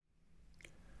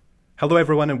Hello,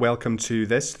 everyone, and welcome to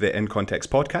the In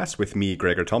Context podcast with me,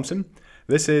 Gregor Thompson.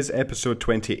 This is episode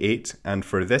 28, and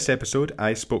for this episode,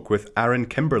 I spoke with Aaron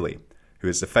Kimberly, who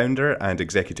is the founder and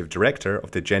executive director of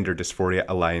the Gender Dysphoria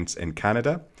Alliance in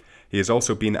Canada. He has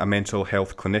also been a mental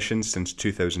health clinician since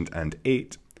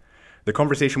 2008. The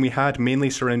conversation we had mainly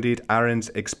surrounded Aaron's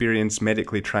experience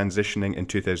medically transitioning in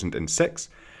 2006,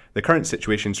 the current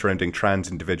situation surrounding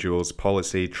trans individuals,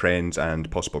 policy, trends,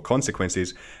 and possible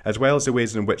consequences, as well as the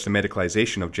ways in which the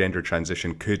medicalisation of gender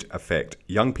transition could affect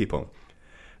young people.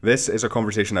 This is a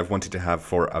conversation I've wanted to have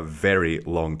for a very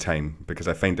long time because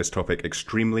I find this topic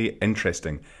extremely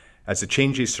interesting, as the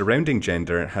changes surrounding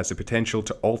gender has the potential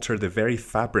to alter the very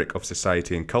fabric of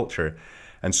society and culture.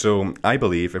 And so I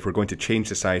believe if we're going to change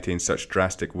society in such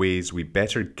drastic ways, we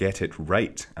better get it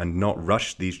right and not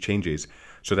rush these changes,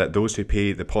 so that those who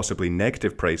pay the possibly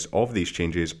negative price of these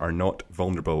changes are not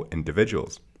vulnerable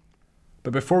individuals.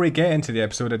 But before we get into the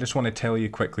episode, I just want to tell you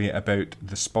quickly about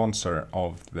the sponsor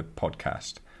of the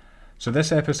podcast. So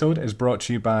this episode is brought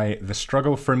to you by the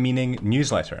Struggle for Meaning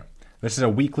newsletter. This is a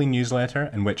weekly newsletter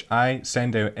in which I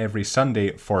send out every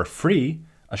Sunday for free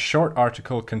a short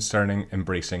article concerning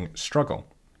embracing struggle.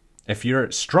 If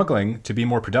you're struggling to be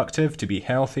more productive, to be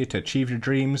healthy, to achieve your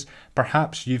dreams,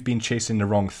 perhaps you've been chasing the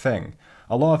wrong thing.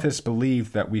 A lot of us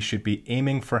believe that we should be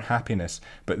aiming for happiness,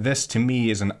 but this to me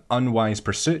is an unwise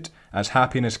pursuit, as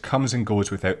happiness comes and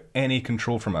goes without any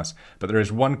control from us. But there is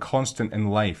one constant in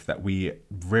life that we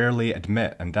rarely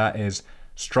admit, and that is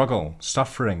struggle,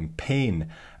 suffering, pain.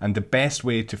 And the best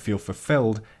way to feel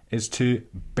fulfilled is to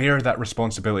bear that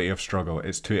responsibility of struggle.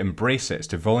 It's to embrace it. It's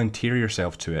to volunteer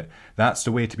yourself to it. That's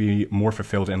the way to be more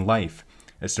fulfilled in life.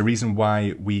 It's the reason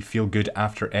why we feel good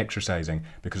after exercising,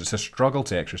 because it's a struggle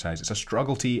to exercise. It's a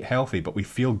struggle to eat healthy, but we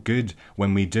feel good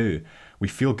when we do. We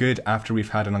feel good after we've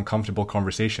had an uncomfortable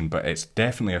conversation, but it's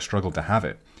definitely a struggle to have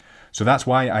it. So that's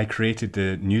why I created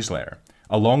the newsletter.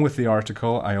 Along with the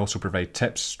article, I also provide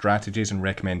tips, strategies, and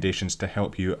recommendations to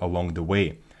help you along the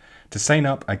way. To sign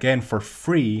up, again, for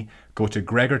free, go to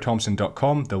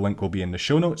gregorthompson.com. The link will be in the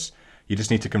show notes. You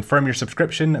just need to confirm your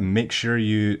subscription and make sure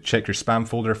you check your spam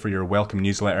folder for your welcome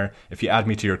newsletter. If you add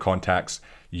me to your contacts,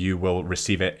 you will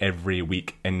receive it every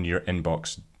week in your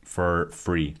inbox for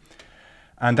free.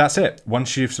 And that's it.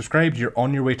 Once you've subscribed, you're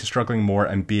on your way to struggling more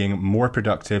and being more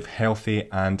productive, healthy,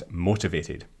 and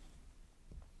motivated.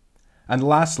 And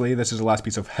lastly, this is the last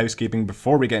piece of housekeeping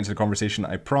before we get into the conversation.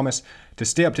 I promise to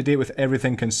stay up to date with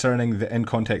everything concerning the In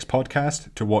Context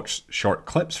podcast, to watch short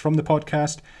clips from the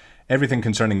podcast, everything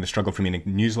concerning the Struggle for Meaning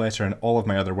newsletter, and all of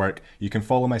my other work. You can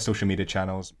follow my social media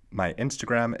channels. My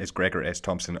Instagram is Gregor S.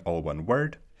 Thompson, all one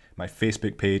word. My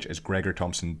Facebook page is Gregor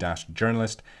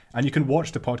Thompson-journalist. And you can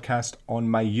watch the podcast on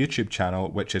my YouTube channel,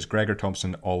 which is Gregor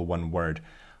Thompson, all one word.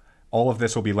 All of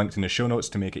this will be linked in the show notes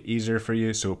to make it easier for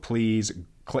you. So please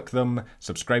click them,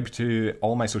 subscribe to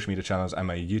all my social media channels and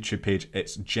my YouTube page.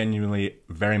 It's genuinely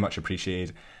very much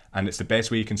appreciated. And it's the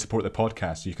best way you can support the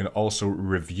podcast. You can also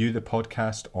review the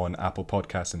podcast on Apple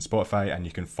Podcasts and Spotify, and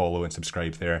you can follow and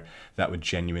subscribe there. That would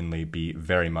genuinely be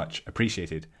very much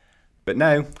appreciated. But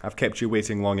now, I've kept you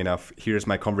waiting long enough. Here's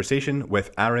my conversation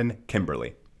with Aaron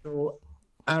Kimberly. So,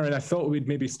 Aaron, I thought we'd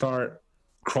maybe start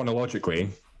chronologically,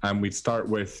 and we'd start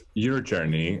with your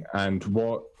journey and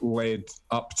what led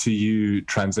up to you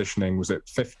transitioning. Was it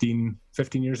 15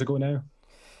 years ago now?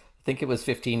 I think it was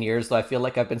 15 years, though I feel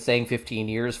like I've been saying 15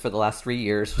 years for the last 3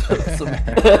 years.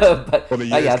 But, well, the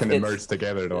years can merge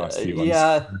together the last few months.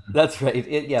 Yeah, that's right.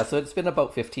 So it's been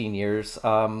about 15 years.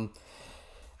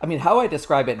 I mean, how I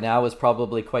describe it now is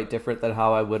probably quite different than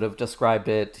how I would have described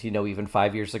it, even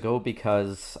 5 years ago,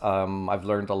 because I've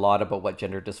learned a lot about what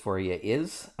gender dysphoria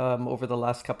is over the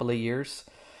last couple of years.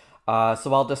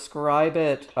 So I'll describe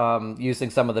it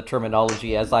using some of the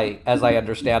terminology as I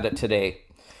understand it today.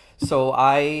 So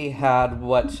I had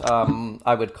what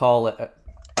I would call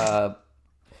I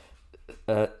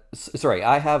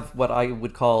have what I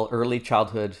would call early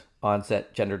childhood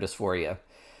onset gender dysphoria.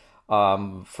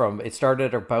 It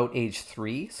started about age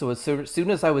 3. So as soon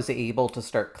as I was able to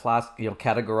start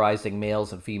categorizing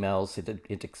males and females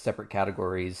into separate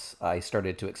categories, I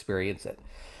started to experience it.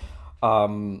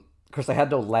 Of course, I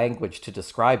had no language to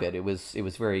describe it. It was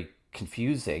very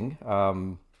confusing.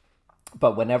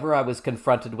 But whenever I was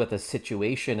confronted with a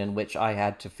situation in which I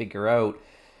had to figure out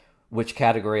which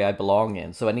category I belong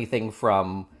in, so anything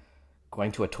from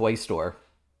going to a toy store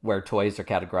where toys are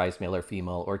categorized male or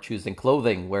female, or choosing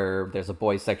clothing where there's a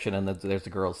boys section and there's a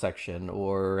girls section,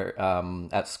 or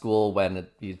at school when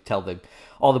you tell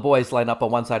all the boys line up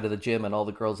on one side of the gym and all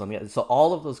the girls on the other. So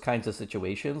all of those kinds of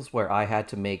situations where I had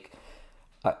to make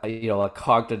a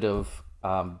cognitive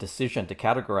decision to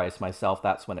categorize myself,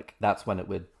 that's when it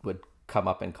would come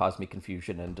up and cause me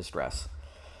confusion and distress.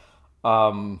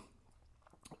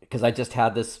 Because I just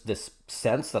had this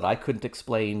sense that I couldn't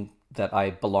explain that I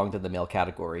belonged in the male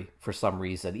category for some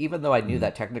reason, even though I knew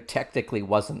that technically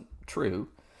wasn't true.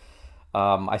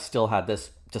 I still had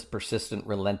this just persistent,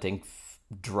 relenting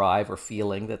drive or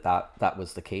feeling that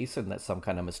was the case, and that some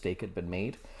kind of mistake had been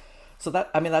made. So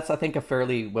that's I think a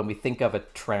fairly, when we think of a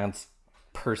trans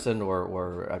person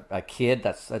or a kid,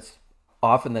 that's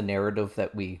often the narrative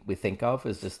that we think of,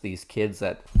 is just these kids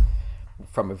that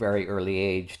from a very early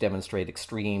age demonstrate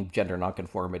extreme gender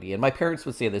nonconformity. And my parents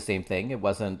would say the same thing. It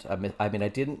wasn't, I mean, I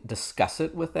didn't discuss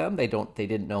it with them. They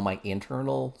didn't know my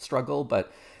internal struggle,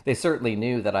 but they certainly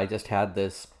knew that I just had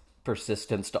this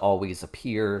persistence to always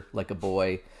appear like a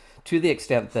boy, to the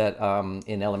extent that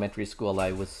in elementary school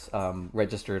I was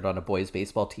registered on a boys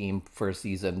baseball team for a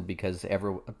season, because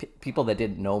people that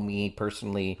didn't know me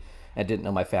personally and didn't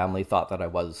know my family thought that I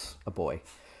was a boy.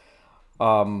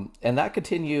 And that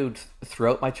continued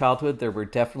throughout my childhood. There were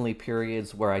definitely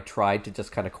periods where I tried to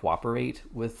just kind of cooperate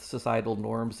with societal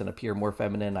norms and appear more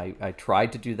feminine. I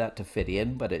tried to do that to fit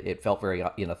in, but it felt very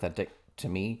inauthentic to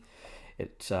me.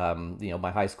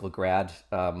 My high school grad,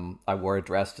 I wore a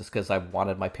dress just because I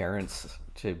wanted my parents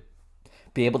to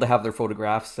be able to have their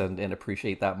photographs and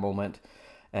appreciate that moment.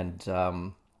 And,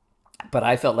 but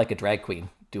I felt like a drag queen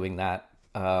doing that.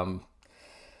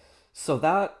 So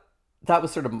that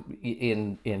was sort of,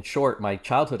 in short, my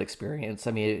childhood experience.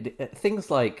 I mean, things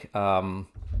like,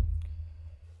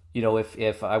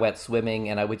 if I went swimming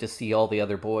and I would just see all the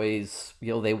other boys,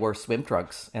 they wore swim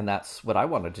trunks, and that's what I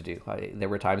wanted to do. There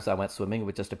were times I went swimming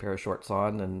with just a pair of shorts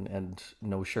on and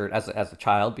no shirt, as a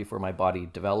child, before my body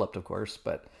developed, of course.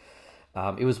 But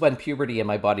it was when puberty and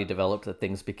my body developed that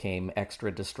things became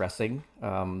extra distressing,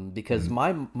 because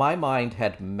my mind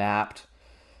had mapped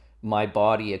my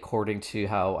body according to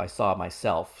how I saw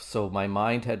myself. So my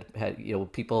mind had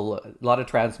people, a lot of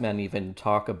trans men even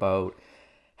talk about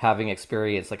having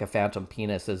experienced like a phantom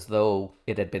penis as though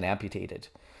it had been amputated.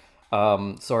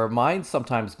 So our minds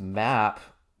sometimes map,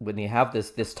 when you have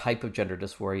this type of gender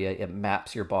dysphoria, it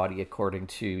maps your body according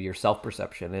to your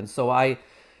self-perception. And so I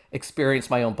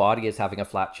experienced my own body as having a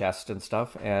flat chest and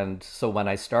stuff. And so when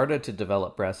I started to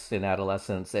develop breasts in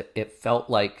adolescence, it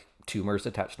felt like tumors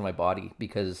attached to my body,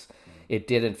 because it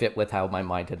didn't fit with how my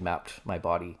mind had mapped my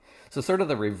body. So sort of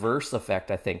the reverse effect,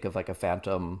 I think, of like a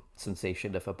phantom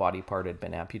sensation if a body part had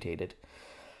been amputated.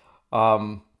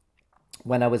 When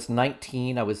I was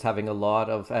 19, I was having a lot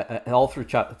of, all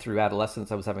through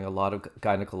adolescence, I was having a lot of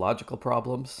gynecological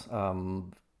problems.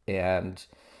 And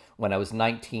when I was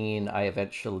 19, I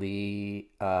eventually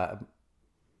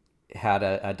had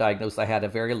a diagnosis. I had a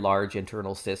very large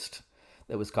internal cyst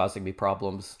that was causing me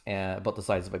problems, about the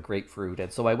size of a grapefruit.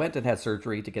 And so I went and had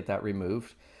surgery to get that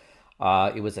removed.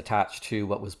 It was attached to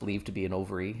what was believed to be an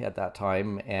ovary at that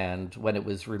time. And when it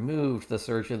was removed, the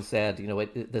surgeon said,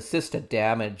 the cyst had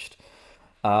damaged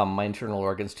my internal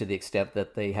organs to the extent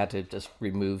that they had to just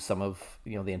remove some of,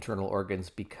 the internal organs,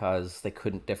 because they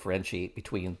couldn't differentiate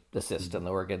between the cyst and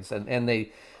the organs. And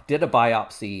they did a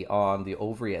biopsy on the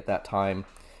ovary at that time.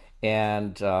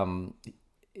 And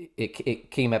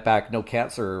it came back no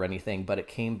cancer or anything, but it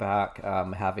came back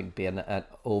having been an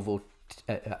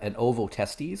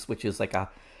ovotestes, which is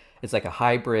it's like a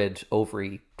hybrid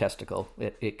ovary testicle.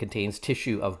 It contains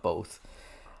tissue of both.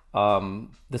 The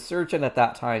surgeon at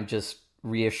that time just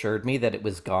reassured me that it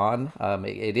was gone.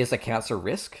 It is a cancer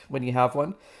risk when you have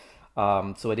one.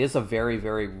 So it is a very,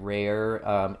 very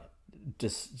rare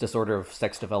disorder of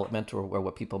sex development, or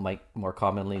what people might more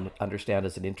commonly understand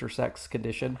as an intersex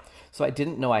condition. So I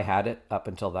didn't know I had it up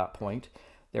until that point.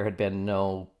 There had been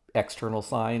no external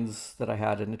signs that I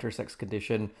had an intersex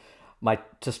condition. My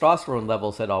testosterone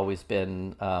levels had always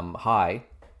been high,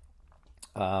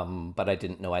 but I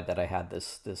didn't know that I had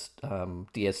this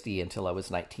DSD until I was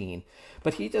 19.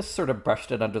 But he just sort of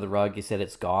brushed it under the rug. He said,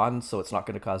 it's gone, so it's not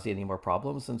going to cause you any more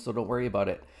problems, and so don't worry about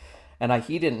it. And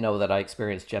he didn't know that I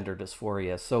experienced gender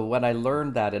dysphoria. So when I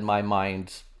learned that, in my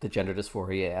mind, the gender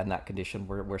dysphoria and that condition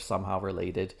were somehow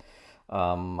related.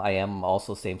 I am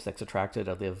also same-sex attracted.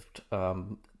 I lived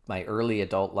my early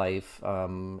adult life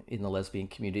in the lesbian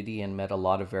community, and met a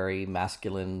lot of very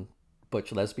masculine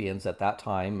butch lesbians at that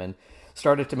time, and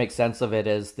started to make sense of it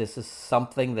as this is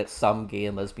something that some gay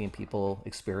and lesbian people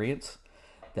experience,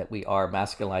 that we are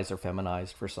masculinized or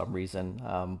feminized for some reason,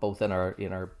 both in our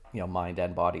mind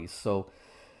and bodies. So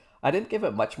I didn't give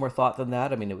it much more thought than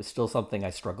that. I mean, it was still something I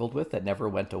struggled with that never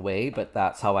went away, but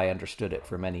that's how I understood it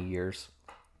for many years.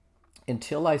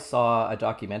 Until I saw a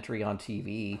documentary on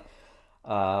TV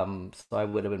So I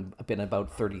would have been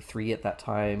about 33 at that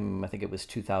time. I think it was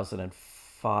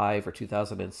 2005 or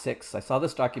 2006. I saw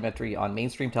this documentary on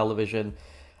mainstream television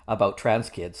about trans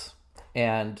kids,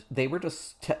 and they were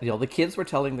just the kids were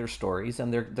telling their stories,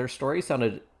 and their stories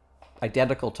sounded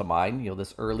identical to mine.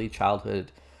 This early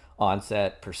childhood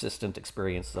onset persistent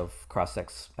experience of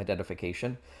cross-sex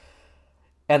identification.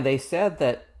 And they said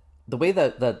that the way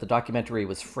that the documentary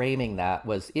was framing that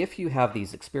was, if you have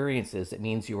these experiences, it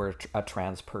means you are a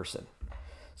trans person.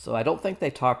 So I don't think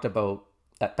they talked about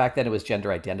that. Back then it was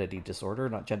gender identity disorder,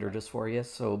 not gender dysphoria.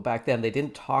 So back then they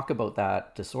didn't talk about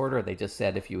that disorder. They just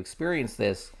said, if you experience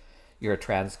this, you're a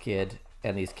trans kid,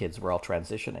 and these kids were all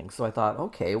transitioning. So I thought,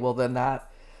 okay, well then that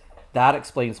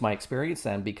explains my experience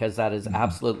then, because that is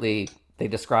absolutely, they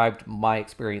described my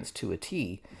experience to a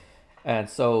T. And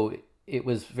so it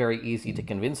was very easy to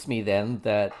convince me then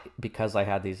that because I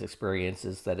had these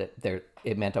experiences, that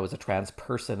it meant I was a trans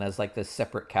person, as like this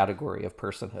separate category of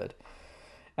personhood.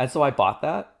 And so I bought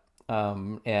that,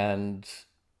 and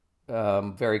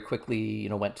very quickly,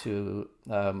 went to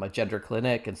a gender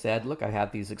clinic and said, look, I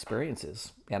had these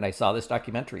experiences and I saw this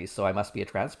documentary, so I must be a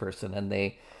trans person. And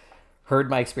they heard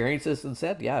my experiences and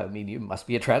said, yeah, I mean, you must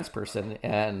be a trans person.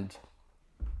 And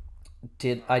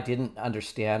I didn't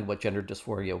understand what gender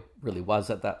dysphoria really was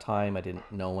at that time. I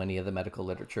didn't know any of the medical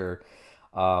literature.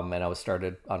 And I was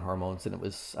started on hormones, and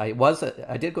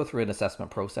I did go through an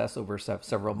assessment process over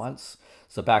several months.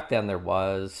 So back then there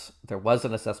was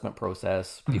an assessment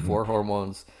process before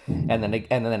hormones, and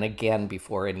then again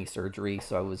before any surgery.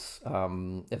 So I was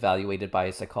evaluated by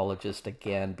a psychologist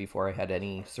again before I had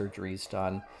any surgeries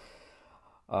done.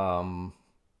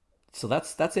 So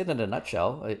that's it in a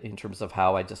nutshell, in terms of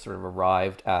how I just sort of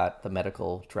arrived at the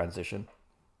medical transition.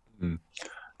 Mm.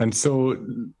 And so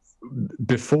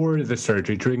before the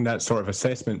surgery, during that sort of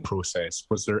assessment process,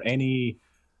 was there any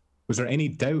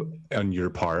doubt on your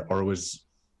part, or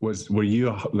were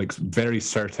you like very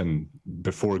certain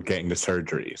before getting the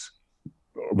surgeries?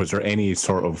 Or was there any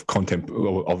sort of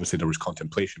well, obviously there was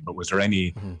contemplation, but was there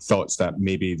any Mm-hmm. thoughts that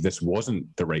maybe this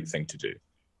wasn't the right thing to do?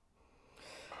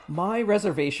 My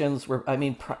reservations were, I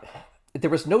mean, there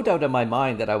was no doubt in my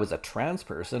mind that I was a trans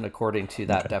person according to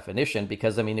that Okay. definition,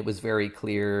 because I mean, it was very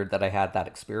clear that I had that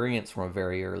experience from a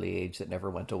very early age that never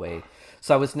went away.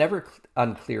 So I was never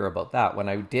unclear about that. When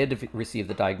I did receive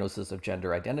the diagnosis of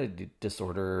gender identity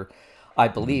disorder, I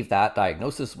Mhm. believe that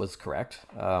diagnosis was correct.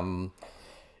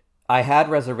 I had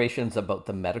reservations about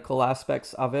the medical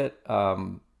aspects of it,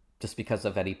 just because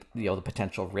of any, the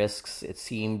potential risks. It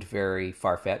seemed very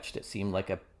far fetched. It seemed like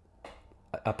a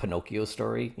Pinocchio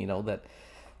story,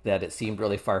 that it seemed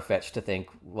really far fetched to think,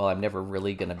 well, I'm never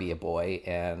really going to be a boy,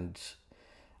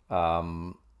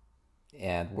 um,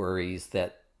 and worries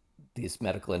that these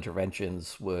medical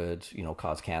interventions would,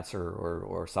 cause cancer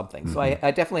or something. So I, Mhm.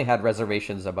 I definitely had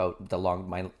reservations about the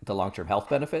long term health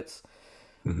benefits,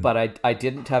 Mhm. but I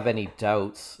didn't have any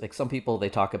doubts. Like some people, they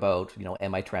talk about,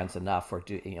 am I trans enough, or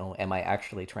am I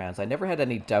actually trans? I never had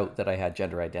any doubt that I had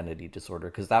gender identity disorder,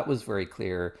 because that was very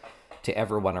clear to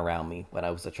everyone around me when I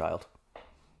was a child.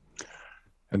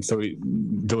 And so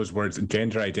those words,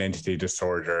 gender identity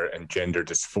disorder and gender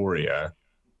dysphoria,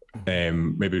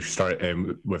 maybe we should start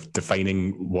with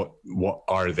defining what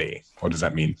are they? What does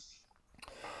that mean?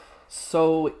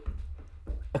 So,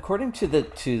 according to the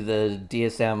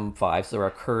DSM-5, so our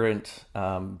current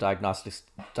diagnostic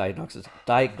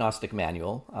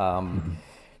manual, Mhm.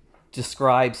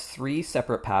 describes three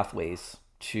separate pathways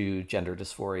to gender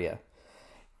dysphoria.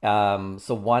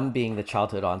 So one being the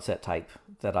childhood onset type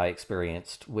that I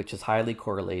experienced, which is highly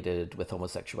correlated with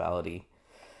homosexuality.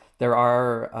 There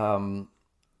are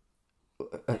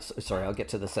sorry, I'll get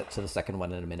to the second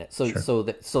one in a minute. So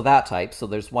Sure. that type. So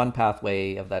there's one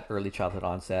pathway of that early childhood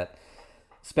onset,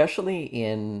 especially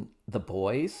in the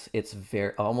boys. It's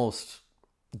very almost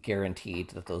guaranteed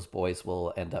that those boys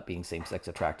will end up being same sex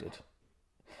attracted.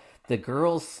 The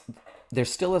girls,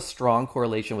 there's still a strong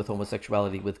correlation with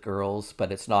homosexuality with girls,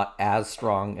 but it's not as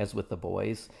strong as with the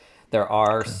boys. There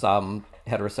are Okay. some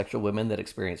heterosexual women that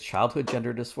experience childhood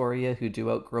gender dysphoria who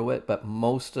do outgrow it, but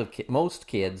most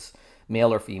kids,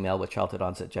 male or female, with childhood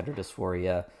onset gender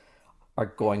dysphoria are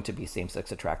going to be same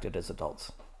sex attracted as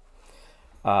adults.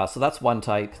 So that's one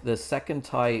type. The second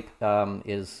type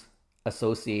is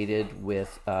associated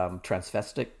with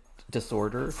transvestic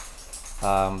disorder.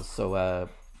 So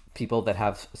people that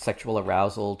have sexual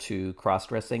arousal to cross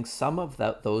dressing, some of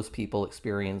those people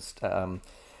experienced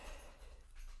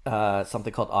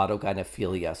something called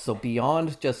autogynephilia. So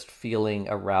beyond just feeling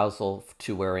arousal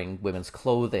to wearing women's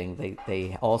clothing,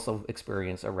 they also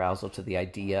experience arousal to the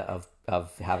idea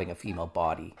of having a female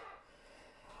body.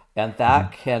 and Hmm.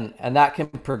 that can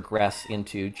progress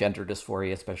into gender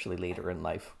dysphoria, especially later in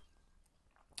life.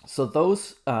 So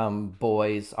those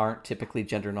boys aren't typically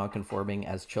gender nonconforming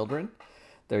as children.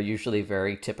 They're usually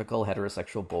very typical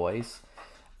heterosexual boys.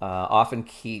 Often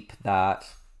keep that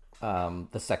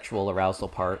the sexual arousal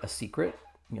part a secret.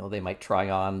 They might try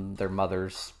on their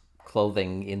mother's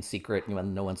clothing in secret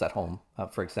when no one's at home,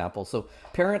 for example. So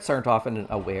parents aren't often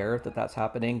aware that that's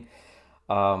happening,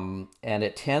 and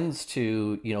it tends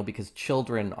to, because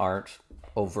children aren't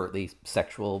overtly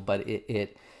sexual, but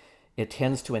it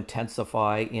tends to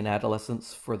intensify in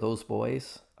adolescence for those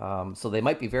boys. So they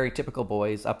might be very typical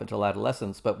boys up until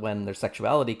adolescence, but when their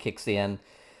sexuality kicks in,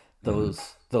 Hmm.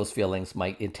 those feelings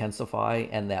might intensify,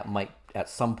 and that might at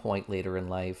some point later in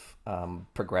life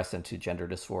progress into gender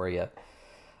dysphoria,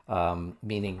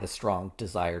 meaning the strong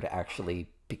desire to actually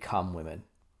become women.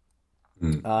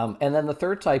 Hmm. And then the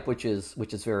third type, which is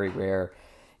very rare,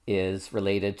 is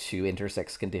related to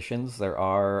intersex conditions. There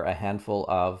are a handful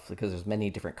of, because there's many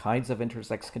different kinds of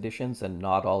intersex conditions, and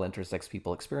not all intersex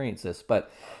people experience this,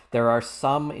 but there are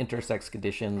some intersex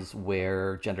conditions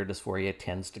where gender dysphoria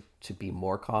tends to be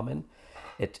more common.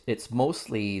 It's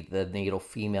mostly the natal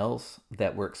females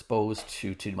that were exposed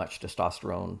to too much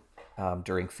testosterone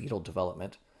during fetal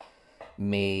development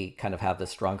may kind of have this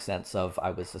strong sense of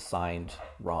I was assigned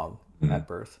wrong Hmm. at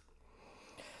birth.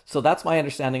 So that's my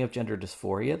understanding of gender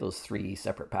dysphoria, those three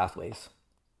separate pathways.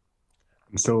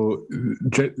 So,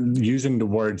 using the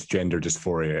words gender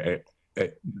dysphoria,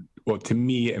 well, to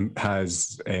me, it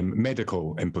has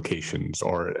medical implications,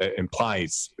 or it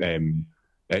implies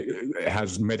it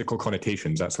has medical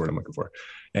connotations. That's what I'm looking for.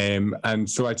 And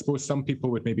so, I suppose some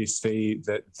people would maybe say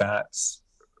that that's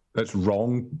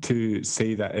wrong to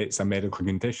say that it's a medical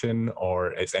condition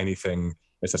or it's anything.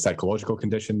 It's a psychological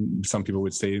condition. Some people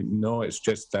would say no, it's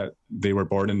just that they were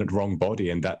born in the wrong body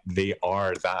and that they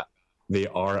are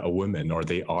a woman or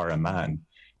they are a man.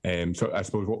 So I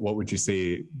suppose what would you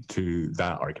say to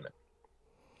that argument?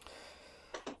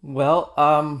 Well,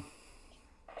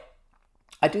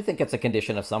 I do think it's a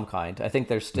condition of some kind. I think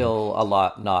there's Mm-hmm. still a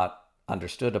lot not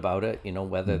understood about it.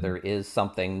 Whether Mm-hmm. there is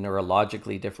something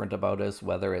neurologically different about us,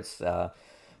 whether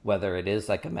it is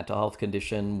like a mental health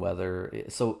condition,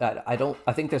 I don't.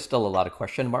 I think there's still a lot of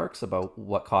question marks about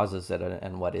what causes it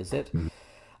and what is it.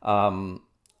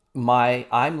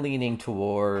 I'm leaning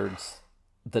towards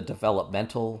the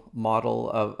developmental model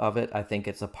of it. I think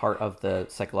it's a part of the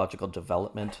psychological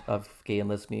development of gay and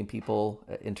lesbian people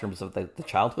in terms of the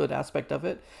childhood aspect of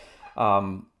it.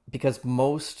 Because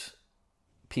most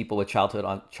people with childhood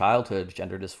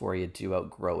gender dysphoria do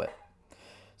outgrow it.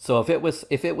 So if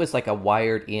it was like a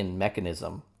wired in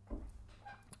mechanism,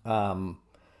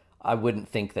 I wouldn't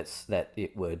think that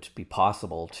it would be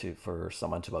possible for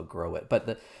someone to outgrow it.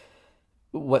 But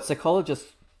what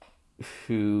psychologists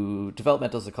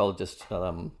developmental psychologists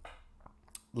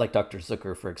like Dr.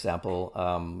 Zucker, for example,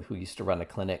 who used to run a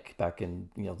clinic back in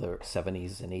the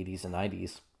 70s and 80s and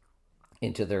 90s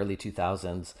into the early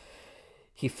 2000s,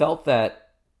 he felt that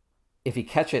if you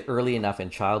catch it early enough in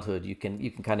childhood, you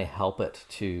can kind of help it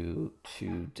to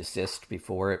desist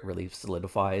before it really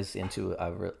solidifies into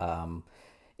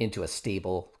a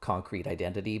stable, concrete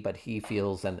identity. But he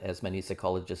feels, and as many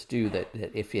psychologists do, that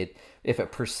if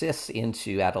it persists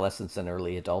into adolescence and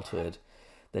early adulthood,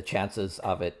 the chances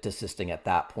of it desisting at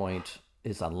that point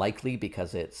is unlikely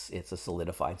because it's a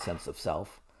solidified sense of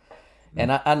self.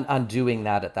 And undoing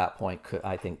that at that point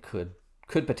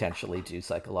could potentially do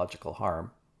psychological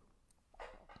harm.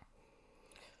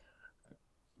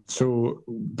 So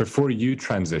before you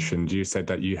transitioned, you said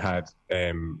that you had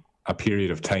a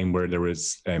period of time where there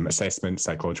was assessments,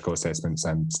 psychological assessments,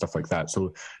 and stuff like that.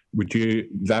 So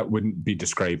that wouldn't be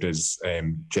described as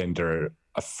gender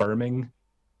affirming?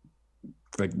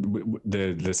 Like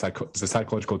the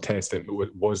psychological test,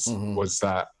 Mm-hmm. was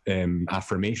that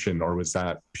affirmation, or was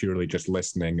that purely just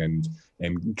listening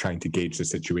and trying to gauge the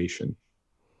situation?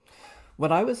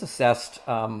 When I was assessed,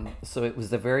 so it was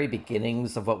the very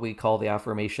beginnings of what we call the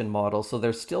affirmation model. So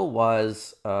there still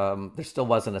was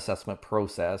an assessment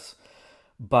process,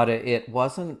 but it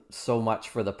wasn't so much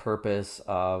for the purpose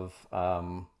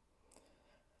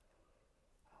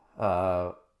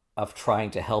uh, of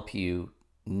trying to help you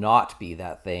not be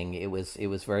that thing. It was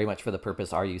very much for the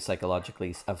purpose: are you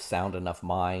psychologically of sound enough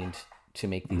mind to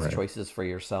make these Right. choices for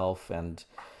yourself? And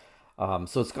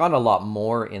so it's gone a lot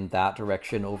more in that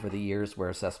direction over the years, where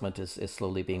assessment is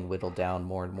slowly being whittled down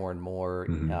more and more and more,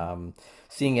 Hmm.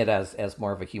 seeing it as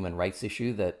more of a human rights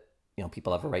issue that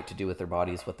people have a right to do with their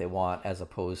bodies what they want, as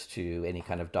opposed to any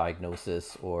kind of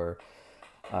diagnosis or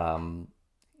um,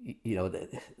 you know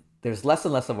there's less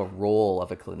and less of a role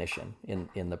of a clinician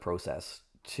in the process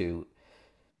to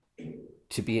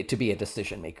be a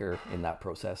decision maker in that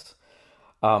process.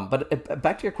 But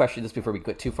back to your question, just before we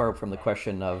get too far from the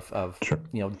question of Sure.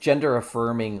 gender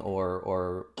affirming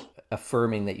or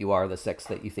affirming that you are the sex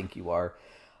that you think you are.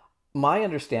 My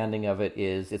understanding of it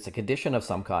is it's a condition of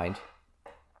some kind,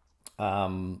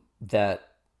 that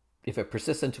if it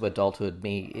persists into adulthood,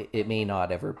 it may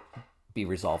not ever be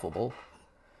resolvable.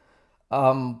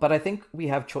 But I think we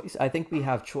have choice. I think we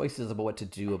have choices about what to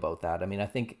do about that. I mean, I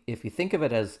think if you think of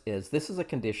it as this is a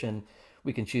condition,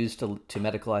 we can choose to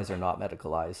medicalize or not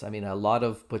medicalize. I mean, a lot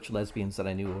of butch lesbians that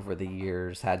I knew over the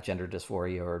years had gender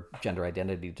dysphoria or gender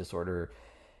identity disorder,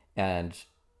 and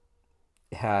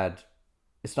had,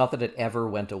 it's not that it ever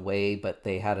went away, but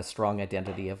they had a strong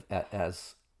identity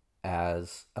as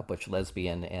a butch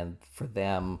lesbian, and for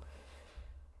them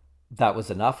that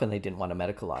was enough, and they didn't want to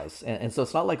medicalize. And so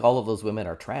it's not like all of those women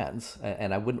are trans,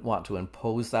 and I wouldn't want to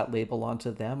impose that label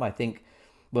onto them. I think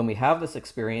when we have this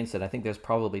experience, and I think there's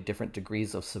probably different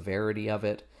degrees of severity of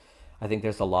it, I think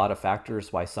there's a lot of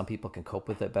factors why some people can cope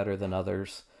with it better than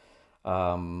others.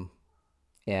 And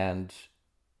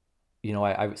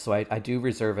I do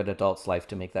reserve an adult's life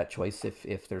to make that choice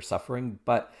if they're suffering,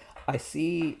 but I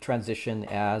see transition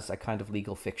as a kind of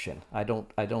legal fiction. I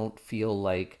don't feel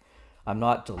like I'm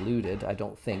not deluded. I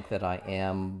don't think that I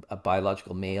am a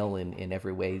biological male in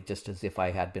every way, just as if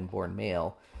I had been born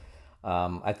male.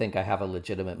 I think I have a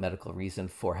legitimate medical reason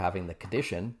for having the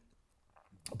condition,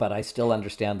 but I still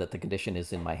understand that the condition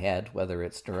is in my head, whether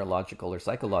it's neurological or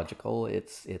psychological.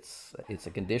 It's a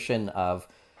condition of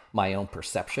my own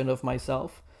perception of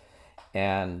myself,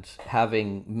 and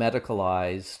having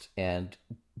medicalized and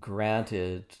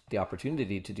granted the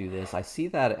opportunity to do this, I see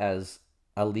that as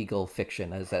a legal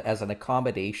fiction, as an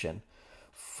accommodation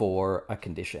for a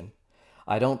condition.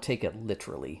 I don't take it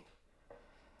literally,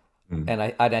 Mm. and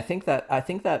I think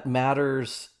that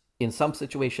matters in some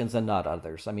situations and not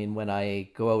others. I mean, when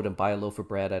I go out and buy a loaf of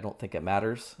bread, I don't think it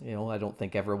matters. I don't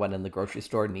think everyone in the grocery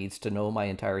store needs to know my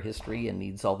entire history and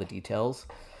needs all the details.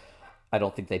 I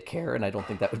don't think they'd care, and I don't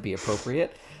think that would be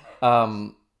appropriate.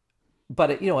 Um, but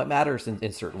it matters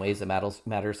in certain ways. It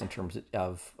matters in terms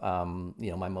of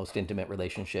my most intimate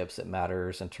relationships. It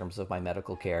matters in terms of my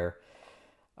medical care.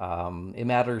 It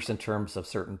matters in terms of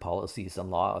certain policies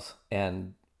and laws,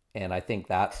 and I think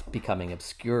that's becoming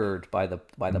obscured by the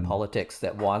Mm. politics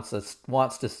that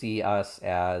wants to see us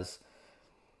as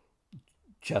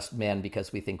just men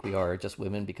because we think we are, just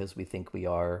women because we think we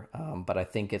are. But I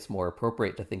think it's more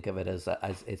appropriate to think of it as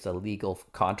it's a legal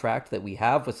contract that we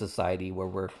have with society, where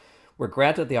we're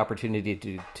granted the opportunity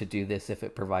to do this if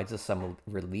it provides us some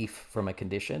relief from a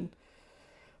condition.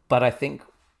 But I think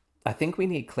we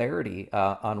need clarity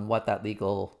on what that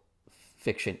legal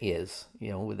fiction is.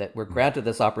 That we're granted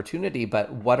this opportunity,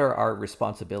 but what are our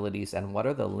responsibilities and what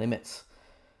are the limits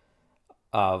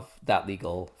of that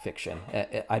legal fiction?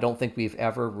 I don't think we've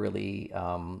ever really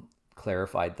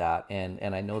clarified that,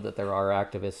 and I know that there are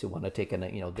activists who want to take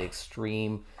the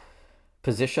extreme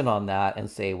position on that and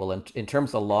say, well, in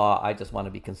terms of law, I just want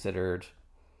to be considered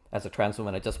as a trans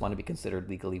woman. I just want to be considered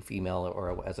legally female,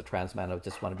 or as a trans man, I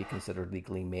just want to be considered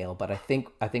legally male. But I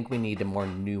think we need a more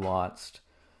nuanced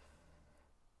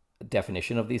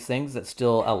definition of these things that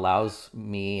still allows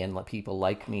me and people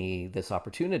like me this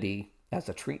opportunity as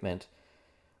a treatment.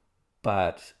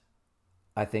 But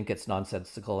I think it's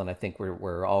nonsensical, and I think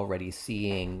we're already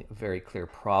seeing very clear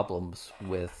problems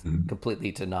with Mm.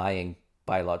 completely denying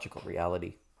biological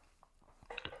reality.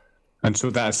 And so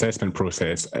that assessment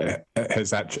process, has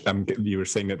that, you were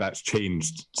saying that that's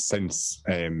changed since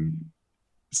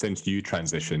you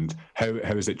transitioned. How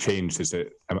has it changed? Is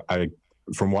it,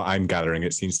 from what I'm gathering,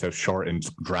 it seems to have shortened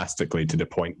drastically to the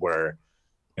point where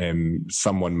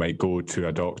someone might go to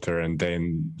a doctor and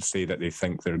then say that they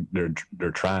think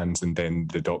they're trans, and then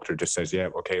the doctor just says, "Yeah,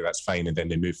 okay, that's fine," and then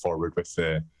they move forward with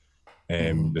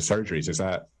Mm-hmm. the surgeries. Is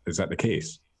that the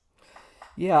case?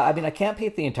 Yeah, I mean, I can't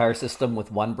paint the entire system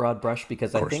with one broad brush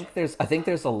because Of I course. think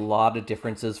there's a lot of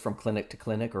differences from clinic to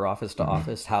clinic or office to Mm-hmm.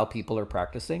 office how people are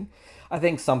practicing. I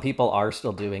think some people are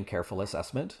still doing careful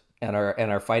assessment and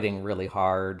are fighting really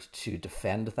hard to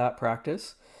defend that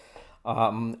practice.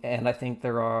 And I think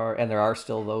there are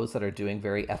still those that are doing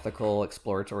very ethical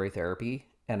exploratory therapy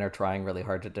and are trying really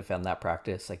hard to defend that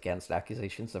practice against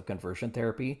accusations of conversion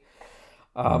therapy.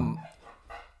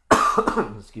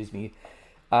 Excuse me.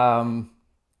 Um,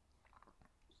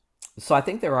 so I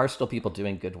think there are still people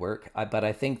doing good work, but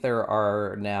I think there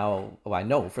are now, well, I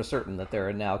know for certain that there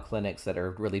are now clinics that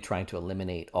are really trying to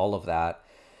eliminate all of that,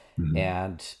 Mm-hmm.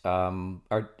 and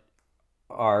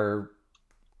are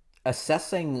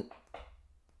assessing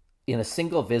in a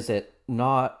single visit,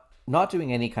 not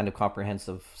doing any kind of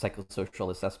comprehensive psychosocial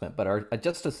assessment, but are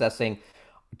just assessing,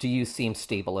 do you seem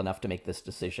stable enough to make this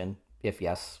decision? If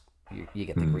yes, you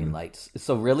get the green Mm. lights.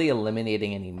 So really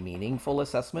eliminating any meaningful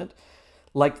assessment,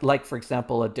 like for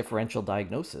example, a differential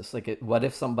diagnosis. What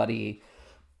if somebody,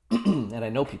 and I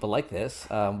know people like this,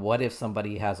 what if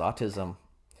somebody has autism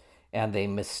and they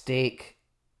mistake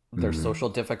their Mm. social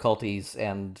difficulties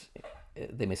and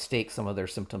they mistake some of their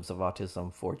symptoms of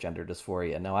autism for gender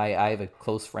dysphoria. Now, I have a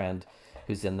close friend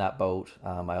who's in that boat.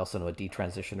 I also know a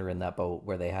detransitioner in that boat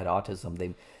where they had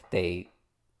autism. They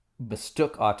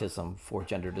mistook autism for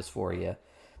gender dysphoria,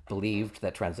 believed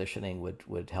that transitioning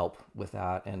would help with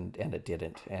that, and it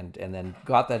didn't. And then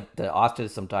got the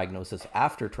autism diagnosis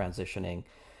after transitioning,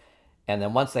 and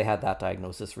then once they had that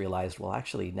diagnosis, realized, well,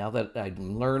 actually, now that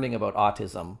I'm learning about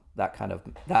autism,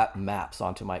 that maps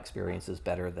onto my experiences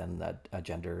better than a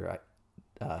gender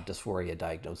dysphoria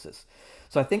diagnosis.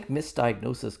 So I think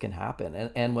misdiagnosis can happen,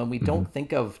 and when we Mm. don't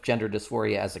think of gender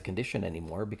dysphoria as a condition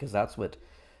anymore, because that's what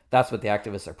the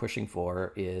activists are pushing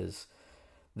for, is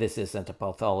this isn't a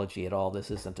pathology at all.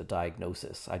 This isn't a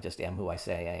diagnosis. I just am who I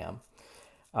say I am.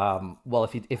 Well,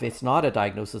 if it's not a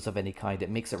diagnosis of any kind, it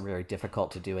makes it very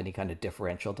difficult to do any kind of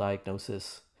differential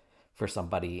diagnosis for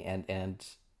somebody. And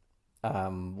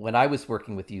when I was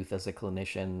working with youth as a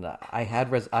clinician, I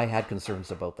had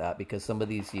concerns about that because some of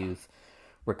these youth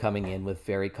were coming in with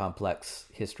very complex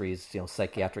histories,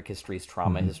 psychiatric histories,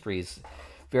 trauma Mm. histories,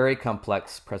 very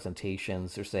complex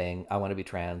presentations. They're saying, I want to be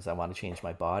trans, I want to change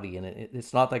my body. And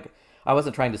it's not like I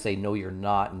wasn't trying to say, no, you're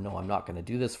not, and no, I'm not going to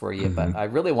do this for you. But Mm. I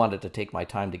really wanted to take my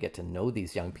time to get to know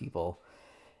these young people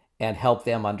and help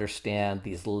them understand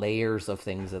these layers of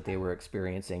things that they were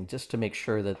experiencing, just to make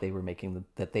sure that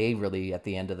that they really, at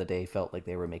the end of the day, felt like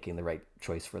they were making the right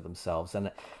choice for themselves.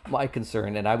 And my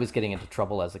concern, and I was getting into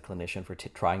trouble as a clinician for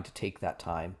trying to take that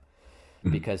time,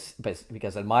 Mm.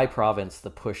 because in my province the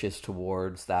push is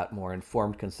towards that more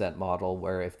informed consent model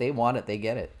where if they want it, they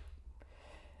get it.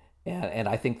 And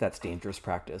I think that's dangerous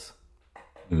practice,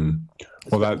 Mm.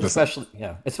 Well,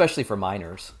 especially for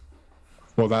minors.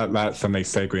 that's a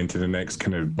nice segue into the next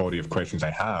kind of body of questions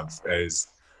I have is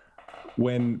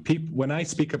when I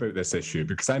speak about this issue,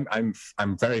 because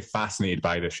I'm very fascinated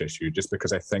by this issue, just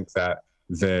because I think that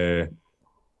the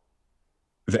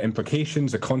the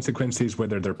implications, the consequences,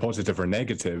 whether they're positive or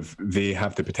negative, they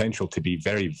have the potential to be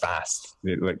very vast.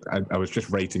 Like I was just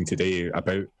writing today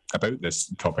about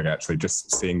this topic, actually,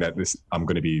 just saying that this I'm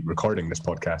going to be recording this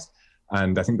podcast,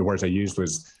 and I think the words I used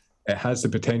was it has the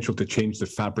potential to change the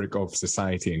fabric of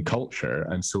society and culture,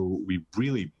 and so we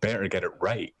really better get it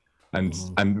right.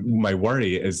 Mm-hmm. And my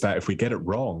worry is that if we get it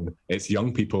wrong, it's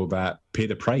young people that pay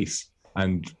the price.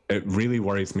 And it really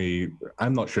worries me.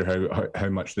 I'm not sure how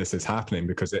much this is happening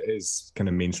because it is kind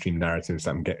of mainstream narratives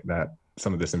that I'm getting, that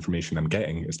some of this information I'm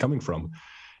getting is coming from.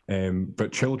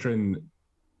 But children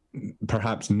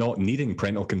perhaps not needing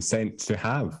parental consent to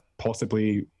have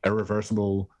possibly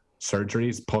irreversible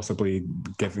surgeries, possibly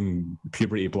giving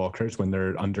puberty blockers when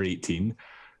they're under 18.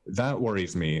 That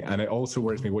worries me. And it also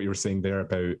worries Mm-hmm. me what you were saying there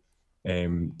about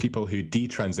people who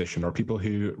detransition or people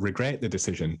who regret the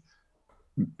decision.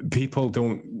 People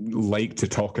don't like to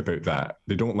talk about that.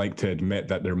 They don't like to admit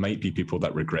that there might be people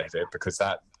that regret it because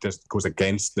that just goes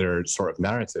against their sort of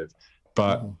narrative.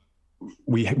 But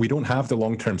Mm-hmm. we don't have the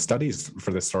long-term studies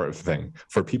for this sort of thing.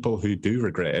 For people who do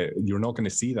regret it, you're not going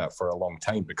to see that for a long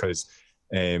time because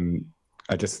um,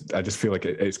 I just feel like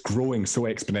it's growing so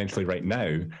exponentially right now,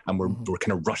 and Mm-hmm. we're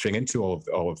kind of rushing into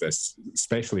all of this,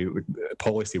 especially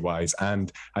policy wise.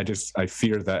 And I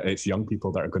fear that it's young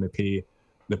people that are going to pay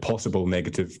the possible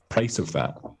negative price of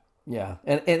that. Yeah,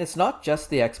 and it's not just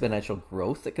the exponential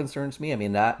growth that concerns me. I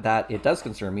mean, that it does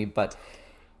concern me, but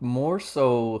more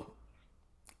so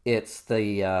it's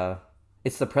the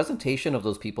presentation of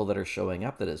those people that are showing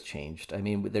up that has changed. I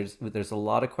mean, there's a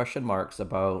lot of question marks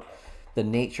about the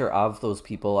nature of those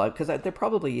people because there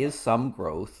probably is some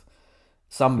growth,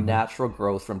 some Mm-hmm. natural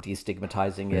growth from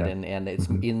destigmatizing it, Yeah. and it's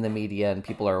Mm-hmm. in the media and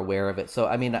people are aware of it. So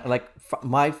I mean, like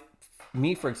my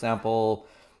me for example,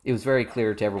 it was very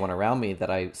clear to everyone around me that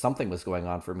I something was going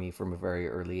on for me from a very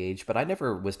early age, but I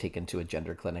never was taken to a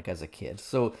gender clinic as a kid.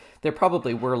 So there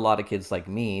probably were a lot of kids like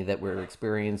me that were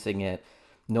experiencing it.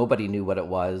 Nobody knew what it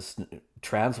was.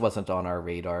 Trans wasn't on our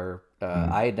radar.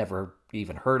 Mm-hmm. I had never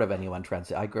even heard of anyone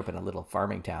trans. I grew up in a little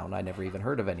farming town. I never even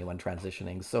heard of anyone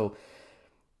transitioning. So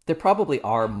there probably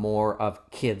are more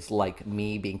of kids like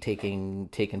me being taken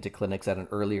to clinics at an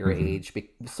earlier Mm-hmm. age.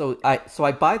 So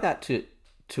I buy that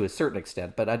to a certain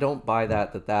extent, but I don't buy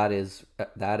that is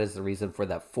the reason for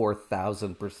that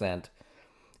 4,000%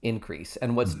 increase.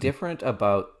 And what's different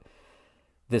about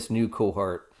this new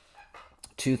cohort,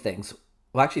 two things,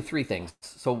 well, actually three things.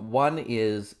 So one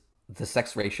is the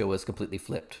sex ratio is completely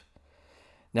flipped.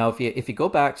 Now, if you go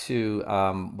back to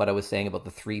what I was saying about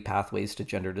the three pathways to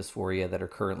gender dysphoria that are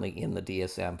currently in the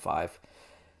DSM-5,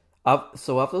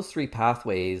 of those three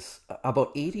pathways,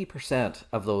 about 80%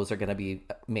 of those are going to be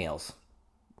males,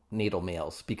 natal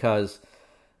males, because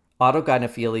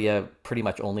autogynephilia pretty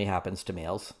much only happens to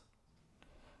males.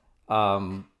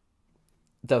 Um,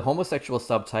 the homosexual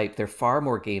subtype, there are far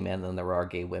more gay men than there are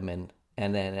gay women.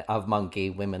 And then among gay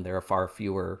women, there are far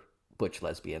fewer butch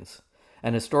lesbians.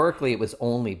 And historically, it was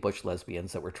only butch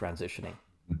lesbians that were transitioning.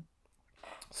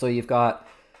 So you've got,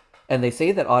 and they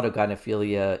say that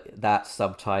autogynephilia, that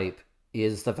subtype,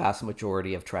 is the vast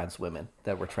majority of trans women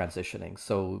that were transitioning.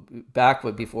 So back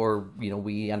before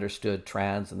we understood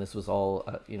trans, and this was all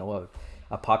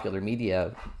a popular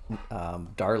media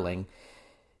darling,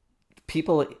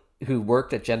 people who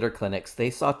worked at gender clinics,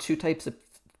 they saw two types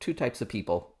of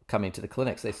people coming to the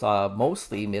clinics. They saw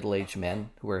mostly middle-aged men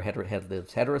who were had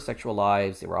lived heterosexual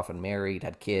lives. They were often married,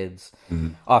 had kids,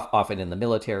 often in the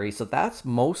military. So that's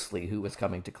mostly who was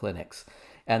coming to clinics.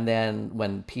 And then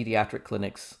when pediatric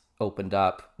clinics opened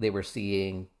up, they were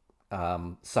seeing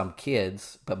some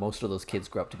kids, but most of those kids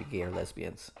grew up to be gay or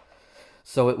lesbians.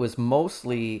 So it was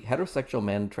mostly heterosexual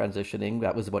men transitioning.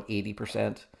 That was about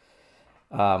 80%.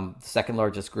 The second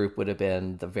largest group would have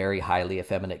been the very highly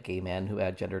effeminate gay men who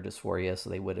had gender dysphoria. So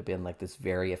they would have been like this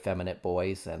very effeminate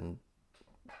boys, and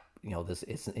this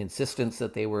insistence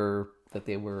that they were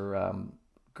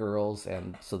girls,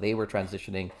 and so they were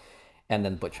transitioning. And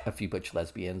then a few butch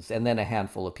lesbians, and then a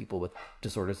handful of people with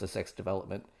disorders of sex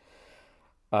development.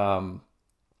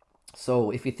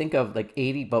 So if you think of like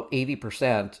about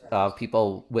 80% of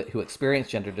people who experience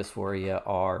gender dysphoria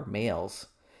are males,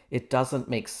 it doesn't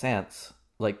make sense.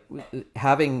 Like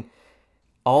having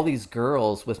all these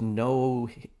girls with no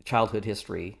childhood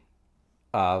history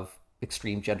of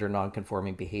extreme gender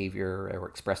nonconforming behavior or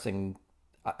expressing,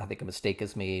 I think a mistake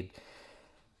is made.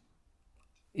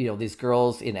 These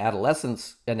girls in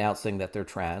adolescence announcing that they're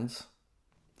trans.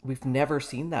 We've never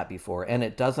seen that before. And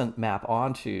it doesn't map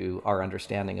onto our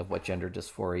understanding of what gender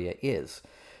dysphoria is.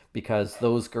 Because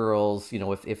those girls,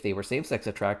 if they were same-sex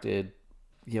attracted,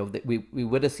 we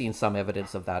would have seen some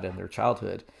evidence of that in their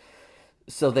childhood.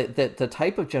 So that the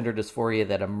type of gender dysphoria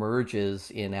that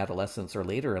emerges in adolescence or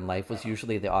later in life was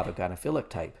usually the autogynephilic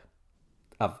type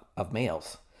of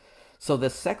males. So the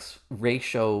sex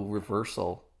ratio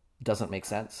reversal doesn't make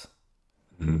sense.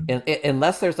 And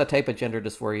unless there's a type of gender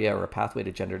dysphoria or a pathway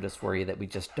to gender dysphoria that we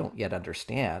just don't yet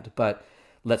understand, but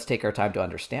let's take our time to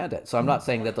understand it. So I'm not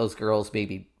saying that those girls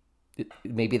maybe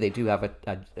they do have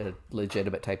a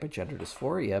legitimate type of gender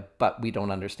dysphoria, but we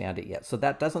don't understand it yet. So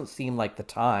that doesn't seem like the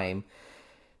time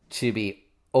to be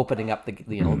opening up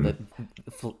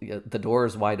the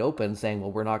doors wide open, saying,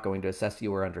 well, we're not going to assess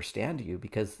you or understand you,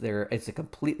 because it's a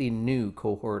completely new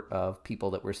cohort of people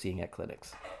that we're seeing at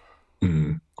clinics.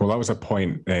 Well, that was a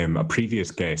point a previous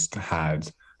guest had.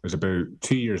 It was about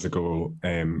 2 years ago.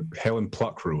 Helen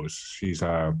Pluckrose, she's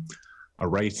a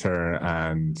writer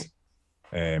and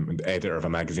editor of a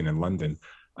magazine in London.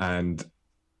 And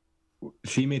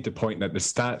she made the point that the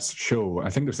stats show, I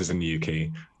think this is in the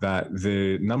UK, that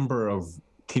the number of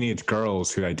teenage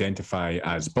girls who identify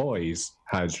as boys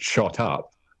has shot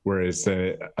up, whereas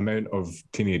the amount of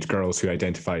teenage girls who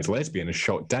identify as lesbian is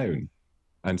shot down.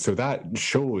 And so that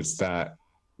shows that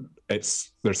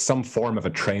there's some form of a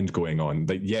trend going on.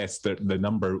 That yes, the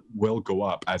number will go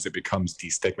up as it becomes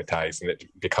destigmatized and it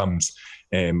becomes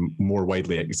more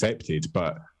widely accepted,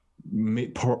 but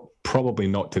probably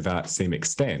not to that same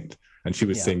extent. And she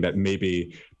was saying that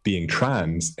maybe being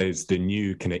trans is the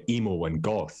new kind of emo and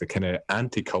goth, the kind of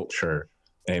anti-culture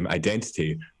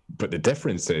identity. But the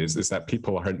difference is that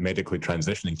people aren't medically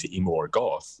transitioning to emo or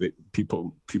goth.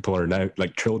 People are now,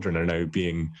 like children are now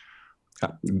being,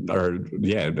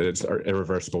 it's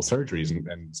irreversible surgeries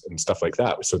and stuff like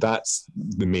that. So that's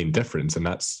the main difference, and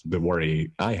that's the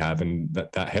worry I have, and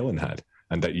that Helen had,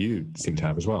 and that you seem to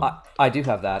have as well. I do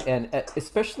have that, and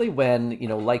especially when,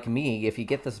 like me, if you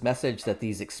get this message that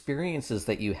these experiences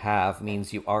that you have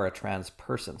means you are a trans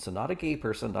person, so not a gay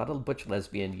person, not a butch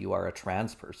lesbian, you are a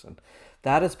trans person.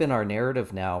 That has been our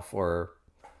narrative now for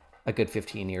a good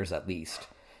 15 years at least.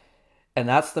 And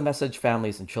that's the message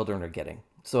families and children are getting.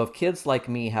 So if kids like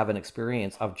me have an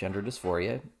experience of gender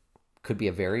dysphoria, could be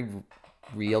a very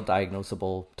real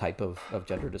diagnosable type of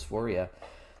gender dysphoria,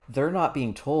 they're not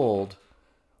being told,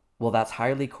 well, that's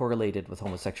highly correlated with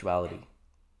homosexuality.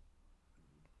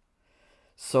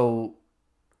 So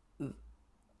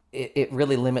it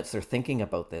really limits their thinking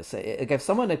about this. Like if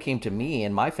someone had came to me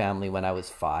and my family when I was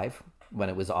 5, when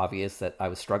it was obvious that I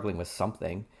was struggling with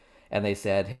something, and they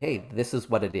said, "Hey, this is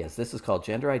what it is. This is called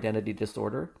gender identity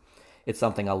disorder. It's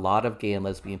something a lot of gay and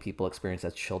lesbian people experience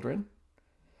as children.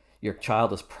 Your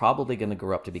child is probably going to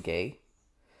grow up to be gay.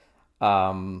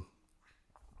 Um,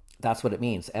 that's what it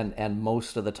means." And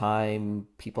most of the time,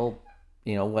 people,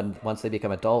 when once they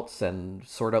become adults and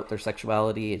sort out their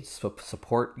sexuality,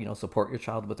 support your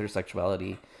child with their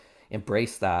sexuality,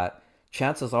 embrace that.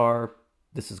 Chances are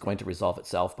this is going to resolve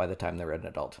itself by the time they're an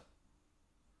adult.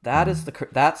 That's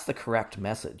the correct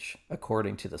message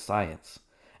according to the science,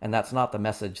 and that's not the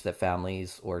message that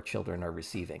families or children are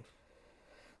receiving.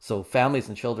 So families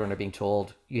and children are being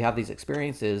told, you have these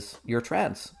experiences, you're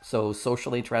trans. So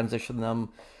socially transition them.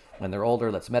 When they're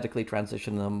older, let's medically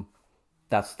transition them.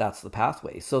 That's the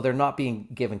pathway. So they're not being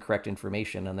given correct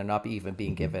information, and they're not even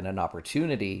being given an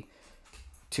opportunity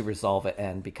to resolve it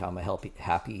and become a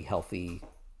happy, healthy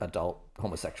adult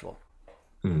homosexual.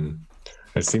 Mm.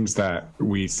 It seems that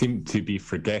we seem to be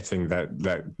forgetting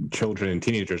that children and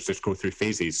teenagers just go through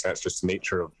phases. That's just the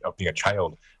nature of being a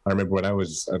child. I remember when I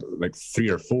was like 3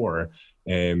 or 4,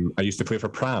 I used to play for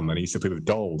pram, and I used to play with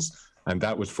dolls. And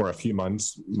that was for a few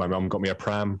months. My mum got me a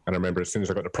pram, and I remember as soon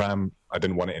as I got the pram, I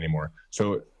didn't want it anymore.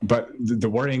 So, but the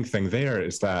worrying thing there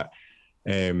is that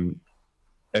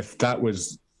if that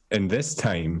was in this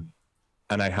time,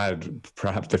 and I had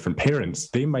perhaps different parents,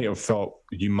 they might have thought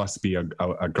you must be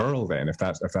a girl then, if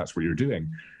that's what you're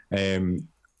doing. And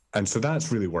so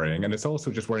that's really worrying. And it's also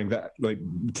just worrying that like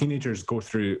teenagers go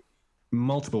through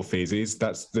multiple phases.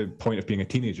 That's the point of being a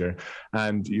teenager,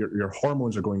 and your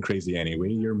hormones are going crazy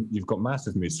anyway. You've got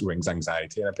massive mood swings,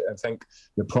 anxiety. And I think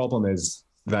the problem is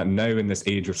that now in this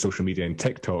age of social media and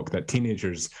TikTok, that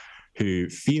teenagers who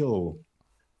feel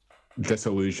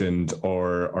disillusioned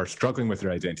or are struggling with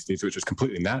their identities, which is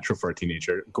completely natural for a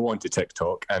teenager, go onto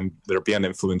TikTok and there'll be an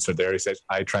influencer there who says,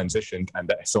 I transitioned and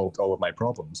that solved all of my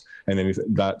problems. And then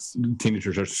that's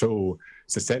teenagers are so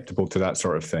susceptible to that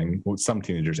sort of thing. Well, some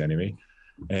teenagers anyway.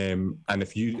 And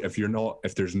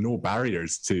if there's no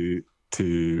barriers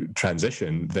to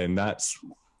transition, then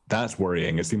that's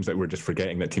worrying. It seems like we're just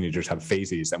forgetting that teenagers have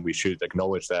phases, and we should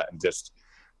acknowledge that and just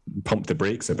pump the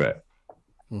brakes a bit.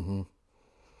 Mm-hmm.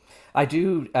 I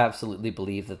do absolutely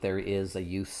believe that there is a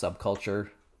youth subculture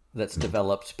that's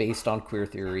developed based on queer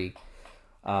theory.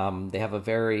 They have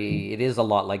it is a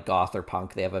lot like goth or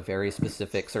punk. They have a very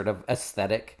specific sort of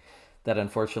aesthetic that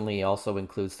unfortunately also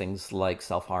includes things like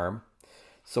self-harm.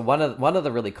 So one of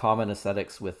the really common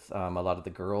aesthetics with a lot of the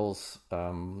girls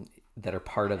that are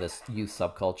part of this youth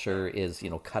subculture is,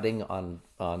 cutting on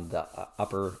the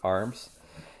upper arms,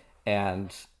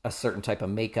 and a certain type of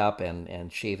makeup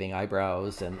and shaving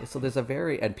eyebrows, and so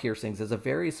and piercings. There's a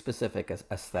very specific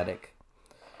aesthetic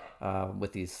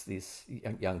with these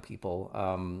young people,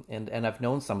 and I've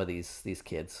known some of these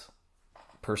kids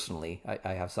personally.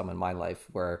 I have some in my life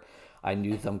where I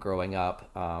knew them growing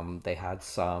up. They had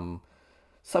some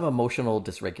emotional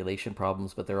dysregulation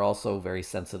problems, but they're also very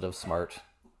sensitive, smart.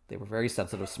 They were very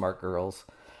sensitive, smart girls,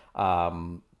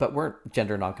 but weren't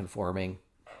gender nonconforming,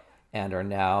 and are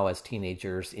now as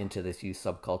teenagers into this youth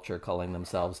subculture calling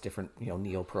themselves different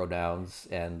neo-pronouns,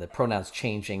 and the pronouns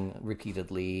changing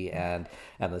repeatedly, and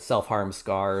the self-harm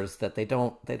scars that they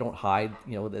don't hide.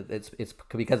 It's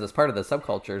because it's part of the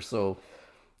subculture, so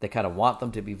they kind of want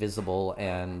them to be visible,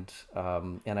 and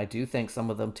I do think some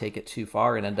of them take it too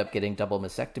far and end up getting double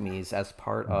mastectomies as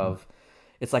part of,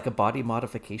 it's like a body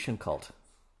modification cult.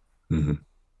 Mm-hmm.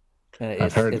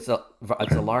 And it's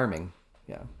alarming.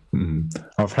 Yeah.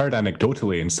 I've heard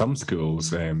anecdotally in some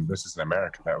schools, this is in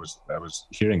America that I was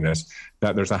hearing this,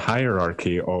 that there's a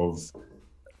hierarchy of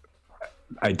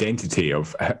identity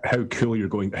of how cool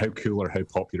or how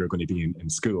popular you're going to be in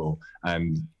school,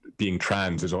 and being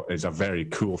trans is a very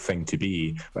cool thing to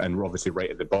be, and obviously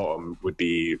right at the bottom would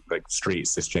be like straight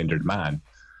cisgendered man,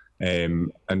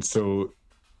 and so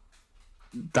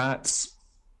that's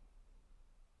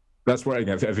where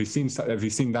have you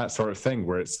seen that sort of thing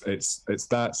where it's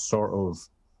that sort of,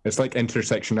 it's like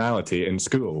intersectionality in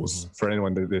schools. Mm-hmm. For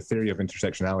anyone, the theory of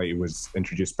intersectionality was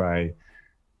introduced by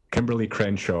Kimberly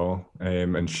Crenshaw,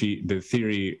 and the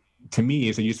theory to me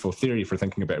is a useful theory for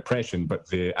thinking about oppression, but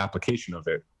the application of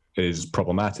it is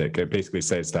problematic. It basically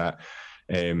says that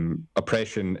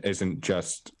oppression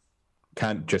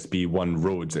can't just be one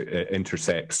road. It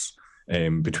intersects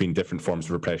between different forms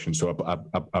of oppression. So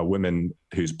a woman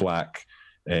who's black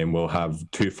will have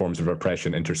two forms of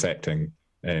oppression intersecting,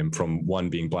 from one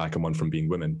being black and one from being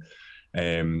women.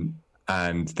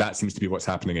 And that seems to be what's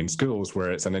happening in schools,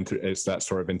 where it's that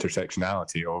sort of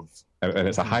intersectionality of and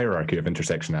it's a Hmm. hierarchy of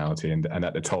intersectionality, and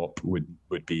at the top would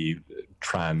be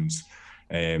trans,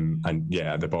 and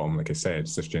yeah, at the bottom, like I said,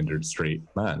 cisgendered straight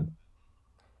man.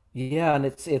 Yeah, and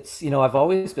it's I've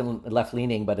always been left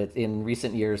leaning, but in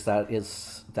recent years that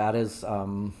is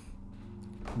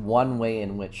one way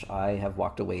in which I have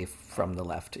walked away from the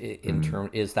left. In Mm, term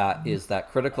is that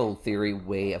critical theory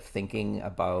way of thinking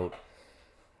about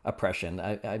oppression.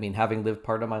 I mean, having lived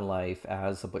part of my life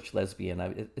as a butch lesbian,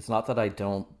 it's not that I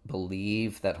don't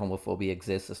believe that homophobia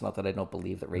exists. It's not that I don't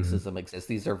believe that mm, racism exists.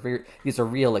 These are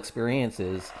real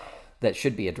experiences that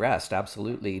should be addressed,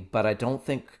 absolutely. But I don't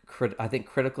think I think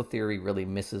critical theory really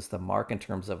misses the mark in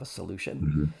terms of a solution,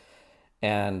 mm,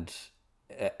 and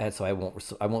and so I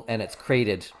won't, and it's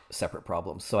created separate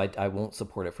problems. So I won't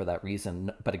support it for that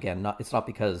reason. But again, not it's not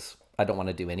because I don't want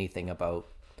to do anything about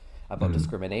mm,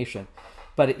 discrimination,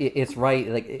 but it's right.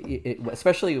 Like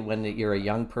especially when you're a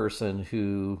young person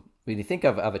who, when you think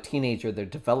of a teenager, their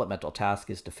developmental task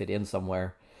is to fit in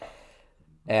somewhere,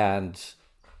 and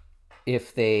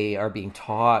if they are being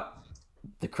taught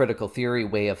the critical theory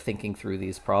way of thinking through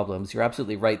these problems, you're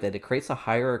absolutely right that it creates a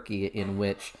hierarchy in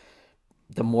which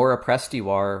the more oppressed you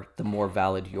are, the more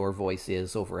valid your voice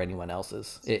is over anyone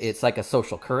else's. It's like a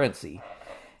social currency.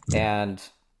 yeah. And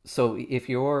so if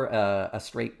you're a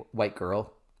straight white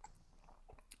girl,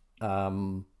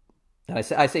 um, and I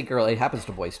say girl, it happens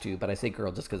to boys too, but I say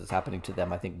girl just because it's happening to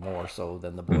them. I think more so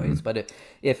than the boys. Mm, But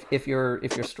if you're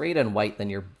straight and white, then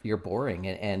you're boring,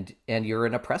 and you're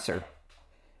an oppressor.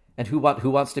 And who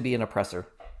wants to be an oppressor?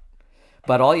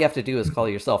 But all you have to do is call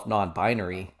yourself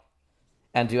non-binary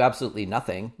and do absolutely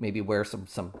nothing. Maybe wear some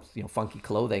funky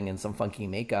clothing and some funky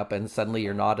makeup, and suddenly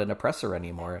you're not an oppressor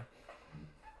anymore.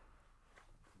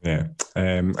 yeah.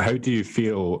 How do you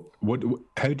feel?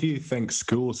 How do you think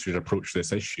schools should approach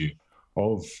this issue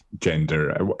of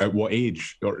gender? At what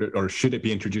age, or should it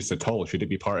be introduced at all? Should it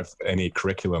be part of any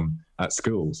curriculum at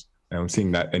schools? And I'm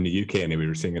seeing that in the UK anyway.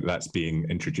 We're seeing that that's being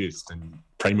introduced in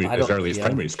primary I as don't. early as Yeah,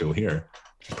 primary school here,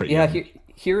 which is pretty yeah. young.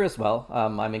 Here as well.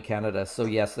 I'm in Canada, so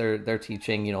yes, they're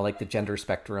teaching like the gender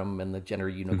spectrum and the gender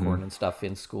unicorn Mm-hmm. and stuff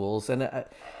in schools. And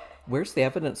where's the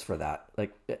evidence for that?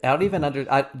 Like, I don't even under.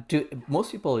 I do.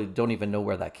 Most people don't even know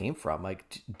where that came from.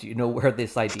 Like, do you know where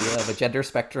this idea of a gender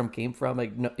spectrum came from?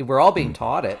 Like, no, we're all being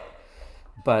taught it,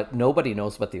 but nobody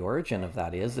knows what the origin of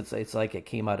that is. It's like it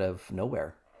came out of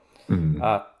nowhere. Mm-hmm.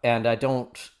 And I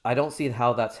don't see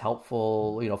how that's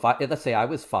helpful. If let's say I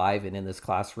was 5 and in this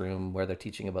classroom where they're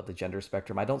teaching about the gender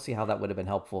spectrum, I don't see how that would have been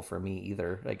helpful for me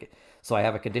either. Like, so I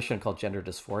have a condition called gender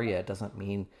dysphoria. It doesn't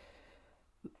mean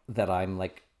that I'm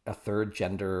like a third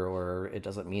gender, or it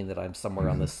doesn't mean that I'm somewhere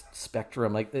on Mm-hmm. this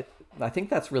spectrum. I think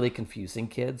that's really confusing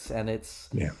kids, and it's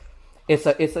Yeah. it's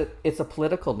a it's a it's a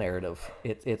political narrative.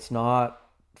 It's not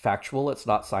factual. It's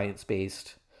not science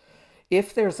based.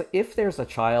 If there's a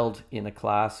child in a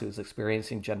class who's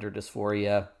experiencing gender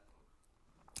dysphoria,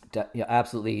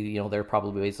 absolutely, there are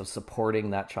probably ways of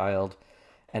supporting that child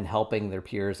and helping their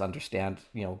peers understand,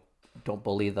 don't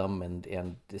bully them,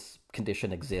 and this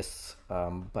condition exists.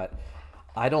 But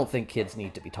I don't think kids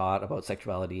need to be taught about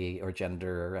sexuality or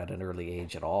gender at an early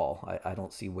age at all. I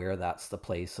don't see where that's the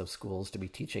place of schools to be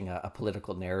teaching a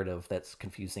political narrative that's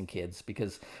confusing kids,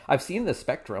 because I've seen the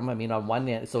spectrum. I mean, on one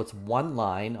end, so it's one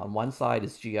line. On one side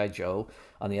is G.I. Joe,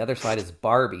 on the other side is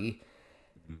Barbie.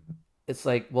 It's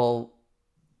like, well,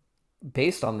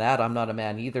 based on that, I'm not a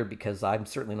man either, because I'm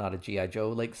certainly not a GI Joe.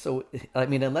 Like, so I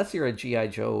mean, unless you're a GI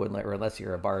Joe, or unless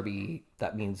you're a Barbie,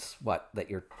 that means what? That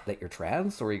you're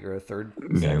trans, or you're a third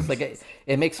Yeah. sex. Like,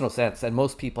 it makes no sense. And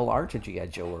most people aren't a GI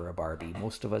Joe or a Barbie.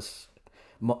 Most of us,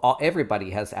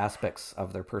 everybody has aspects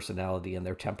of their personality and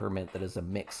their temperament that is a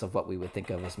mix of what we would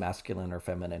think of as masculine or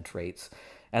feminine traits,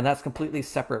 and that's completely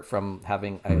separate from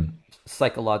having a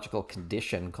psychological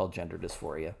condition called gender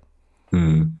dysphoria.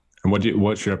 Mm. And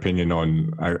what's your opinion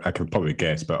on? I can probably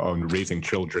guess, but on raising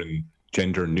children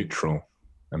gender neutral.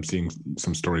 I'm seeing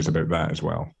some stories about that as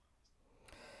well.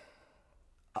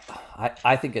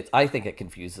 I think it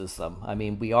confuses them. I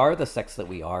mean, we are the sex that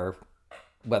we are,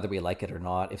 whether we like it or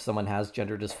not. If someone has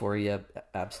gender dysphoria,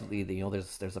 absolutely,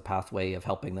 there's a pathway of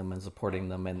helping them and supporting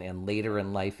them, and later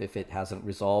in life, if it hasn't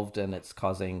resolved and it's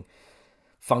causing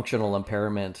functional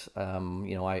impairment,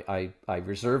 I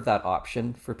reserve that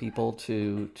option for people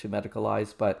to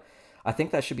medicalize, but I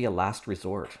think that should be a last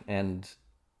resort, and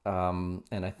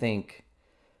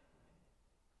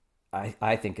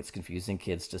I think it's confusing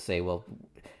kids to say, well,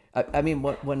 I mean,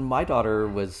 when my daughter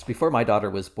was before my daughter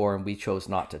was born, we chose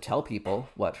not to tell people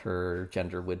what her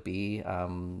gender would be,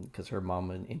 because her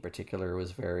mom in particular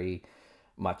was very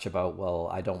much about, well,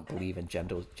 I don't believe in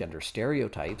gender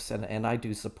stereotypes, and I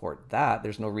do support that.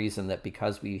 There's no reason that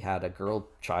because we had a girl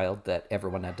child that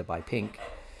everyone had to buy pink.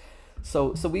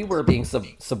 So we were being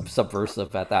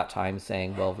subversive at that time,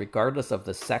 saying, well, regardless of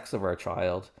the sex of our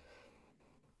child,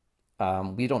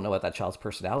 we don't know what that child's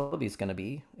personality is going to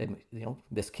be. And,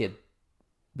 this kid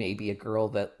may be a girl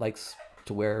that likes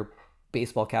to wear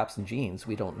baseball caps and jeans.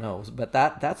 We don't know, but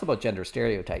that's about gender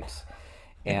stereotypes,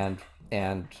 Yeah.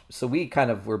 and so we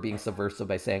kind of were being subversive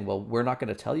by saying, well, we're not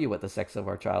going to tell you what the sex of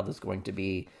our child is going to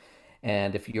be,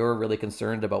 and if you're really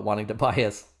concerned about wanting to buy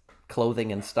us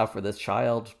clothing and stuff for this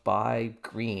child, buy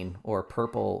green or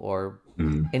purple or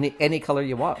Mm. any color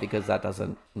you want, because that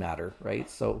doesn't matter, right?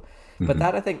 So, but Hmm.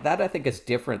 that I think is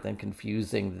different than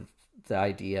confusing the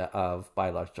idea of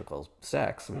biological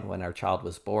sex. I mean, when our child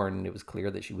was born, it was clear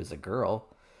that she was a girl.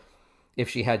 If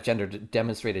she had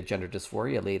demonstrated gender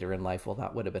dysphoria later in life, well,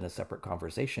 that would have been a separate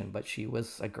conversation. But she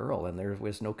was a girl, and there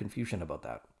was no confusion about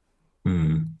that.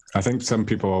 I think some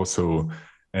people also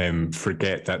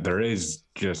forget that there is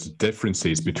just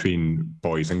differences between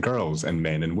boys and girls and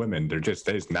men and women. There just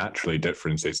is naturally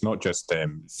differences, not just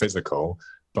physical,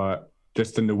 but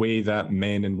just in the way that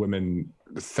men and women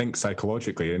think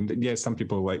psychologically. And yes, some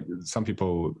people would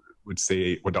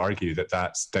argue that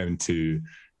that's down to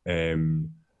um,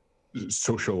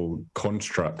 social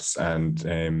constructs and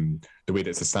the way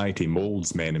that society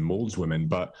molds men and molds women.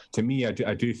 But to me, I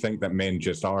do think that men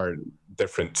just are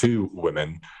different to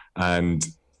women, and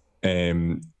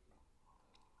um,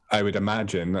 I would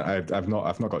imagine I've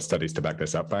not got studies to back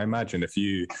this up, but I imagine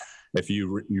you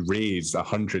raise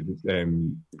 100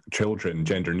 children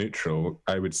gender neutral,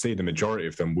 I would say the majority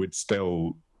of them would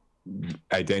still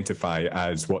identify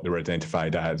as what they were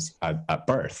identified as at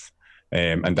birth.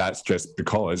 And that's just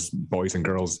because boys and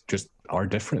girls just are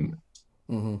different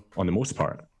Mm-hmm. on the most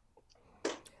part.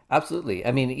 Absolutely.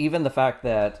 I mean, even the fact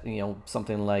that,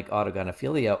 something like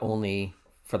autogynephilia only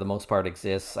for the most part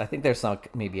exists. I think there's some,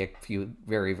 maybe a few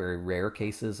very, very rare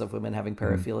cases of women having Mm.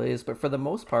 paraphilias, but for the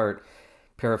most part,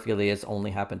 paraphilias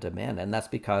only happen to men. And that's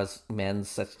because men's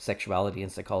sexuality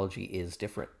and psychology is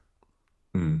different.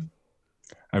 Mm.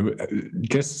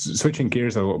 Just switching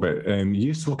gears a little bit,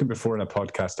 you've spoken before in a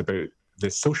podcast about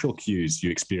the social cues you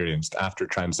experienced after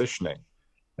transitioning.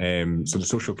 So the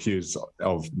social cues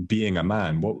of being a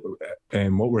man,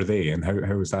 what were they, and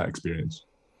how was that experience?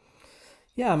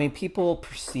 Yeah, I mean, people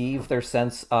perceive their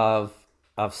sense of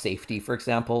safety, for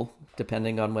example,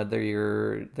 depending on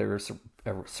whether they're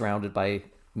surrounded by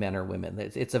men or women.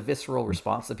 It's a visceral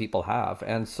response that people have,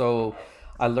 and so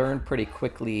I learned pretty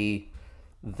quickly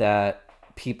that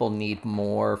people need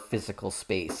more physical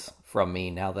space from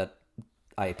me now that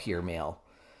I appear male.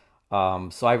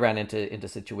 So I ran into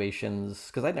situations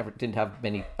because I never didn't have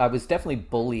many. I was definitely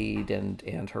bullied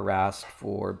and harassed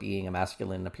for being a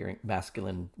masculine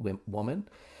woman.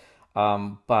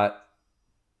 But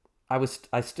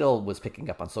I still was picking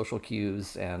up on social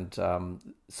cues, and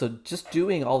so just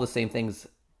doing all the same things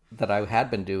that I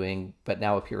had been doing, but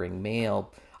now appearing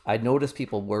male, I noticed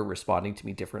people were responding to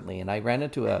me differently, and I ran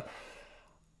into a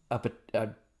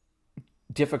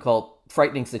difficult,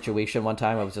 frightening situation one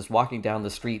time. I was just walking down the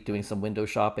street doing some window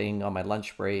shopping on my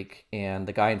lunch break, and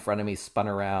the guy in front of me spun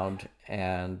around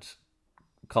and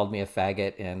called me a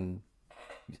faggot, and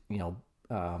you know,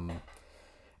 um,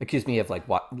 accused me of like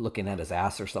looking at his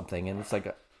ass or something. And it's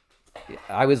like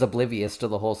I was oblivious to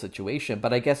the whole situation,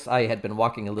 but I guess I had been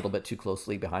walking a little bit too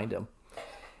closely behind him,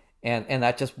 and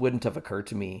that just wouldn't have occurred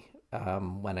to me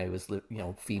when I was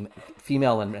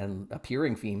female and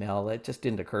appearing female. It just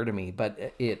didn't occur to me, but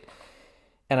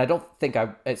and I don't think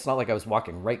it's not like I was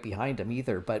walking right behind him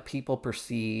either, but people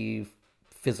perceive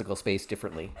physical space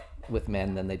differently with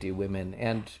men than they do women.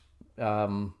 And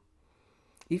um,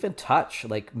 even touch,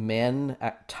 like men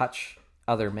touch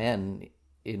other men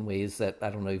in ways that I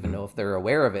don't even know if they're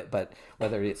aware of it, but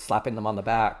whether it's slapping them on the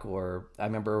back, or I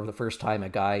remember the first time a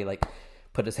guy like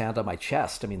put his hand on my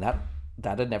chest. I mean, that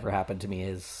had never happened to me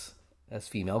as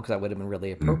female, because that would have been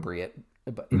really appropriate,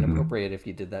 but Mm-hmm. inappropriate if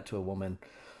you did that to a woman.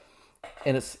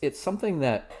 And it's something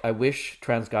that I wish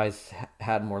trans guys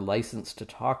had more license to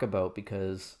talk about,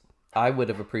 because I would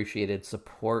have appreciated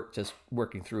support just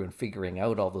working through and figuring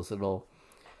out all those little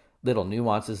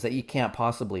nuances that you can't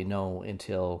possibly know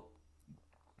until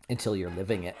you're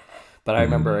living it. But I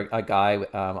remember a guy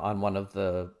on one of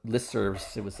the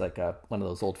listservs. It was like one of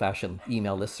those old fashioned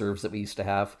email listservs that we used to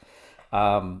have.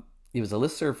 It was a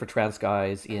listserv for trans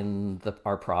guys in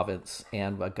our province,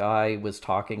 and a guy was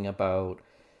talking about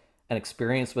an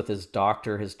experience with his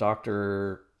doctor. His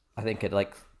doctor, I think, had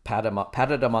like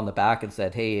patted him on the back and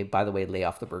said, "Hey, by the way, lay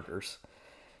off the burgers."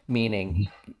 meaning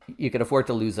you can afford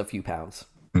to lose a few pounds.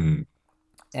 Mm-hmm.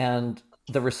 And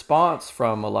the response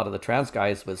from a lot of the trans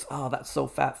guys was, "Oh, that's so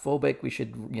fat phobic. We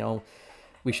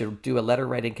should do a letter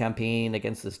writing campaign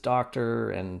against this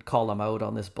doctor and call him out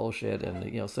on this bullshit."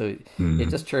 And so it Mm-hmm.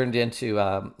 just turned into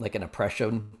like an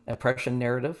oppression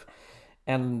narrative.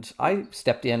 And I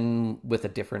stepped in with a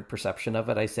different perception of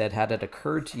it. I said, had it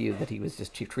occurred to you that he was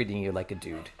just treating you like a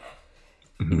dude,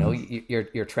 Mm-hmm.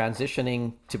 you're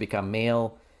transitioning to become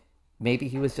male. Maybe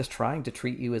he was just trying to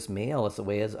treat you as male as a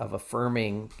way of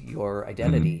affirming your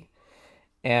Mm-hmm. identity.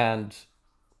 And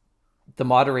the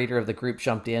moderator of the group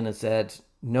jumped in and said,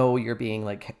 "No, you're being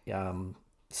like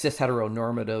cis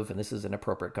heteronormative, and this is an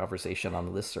appropriate conversation on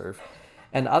the listserv."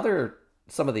 And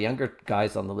some of the younger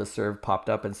guys on the listserv popped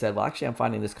up and said, "Well, actually, I'm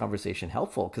finding this conversation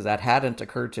helpful because that hadn't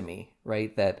occurred to me,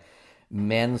 right? That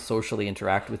men socially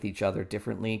interact with each other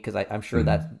differently. Because I'm sure Mm-hmm.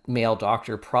 that male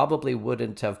doctor probably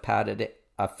wouldn't have patted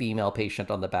a female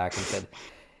patient on the back and said,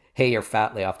 'Hey, you're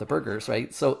fat, lay off the burgers,'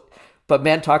 right?" So, but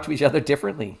men talk to each other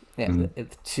differently,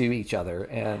 to each other,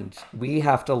 and we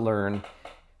have to learn.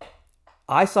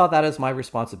 I saw that as my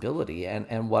responsibility,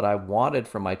 and what I wanted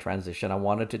from my transition. I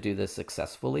wanted to do this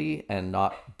successfully and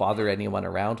not bother anyone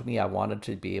around me. I wanted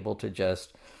to be able to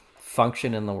just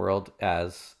function in the world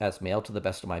as male to the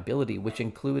best of my ability, which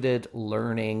included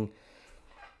learning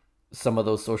some of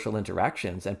those social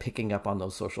interactions and picking up on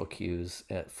those social cues.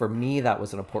 For me, that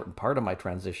was an important part of my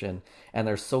transition. And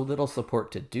there's so little support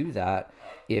to do that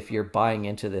if you're buying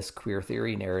into this queer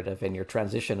theory narrative and your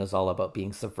transition is all about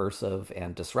being subversive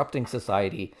and disrupting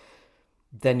society.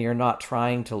 Then you're not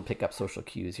trying to pick up social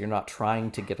cues. You're not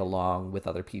trying to get along with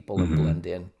other people and Mm-hmm. blend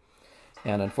in.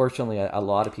 And unfortunately, a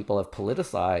lot of people have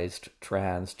politicized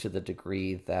trans to the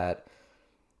degree that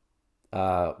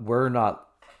we're not,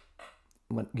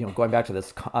 going back to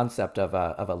this concept of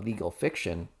a legal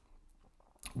fiction,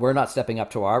 we're not stepping up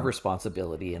to our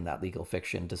responsibility in that legal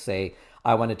fiction to say,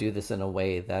 I want to do this in a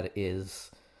way that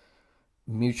is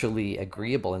mutually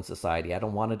agreeable in society. I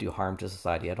don't want to do harm to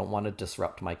society. I don't want to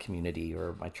disrupt my community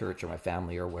or my church or my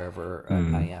family or wherever I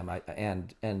Mm-hmm.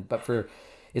 am. But for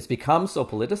it's become so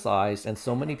politicized, and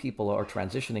so many people are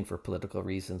transitioning for political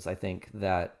reasons. I think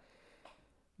that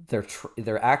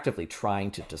they're actively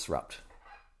trying to disrupt,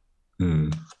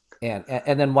 and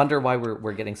then wonder why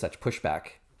we're getting such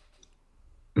pushback.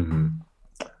 Mm-hmm.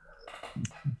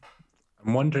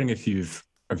 I'm wondering if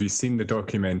have you seen the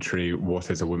documentary What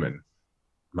is a Woman?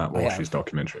 Matt I Walsh's have,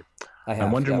 documentary. I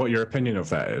I'm have, wondering yep. what your opinion of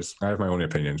that is. I have my own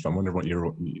opinions, but I'm wondering what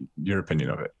your opinion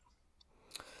of it.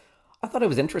 I thought it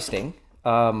was interesting.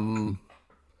 Um,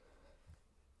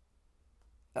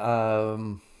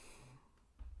 um,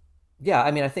 yeah,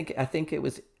 I mean, I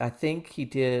think he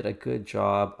did a good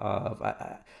job of.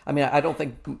 I mean, I don't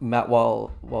think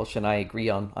Walsh and I agree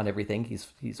on everything. He's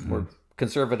Mm-hmm. more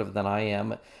conservative than I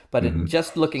am, but Mm-hmm.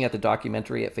 just looking at the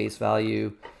documentary at face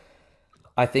value,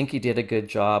 I think he did a good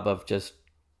job of just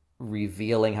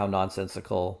revealing how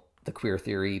nonsensical the queer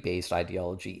theory based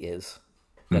ideology is.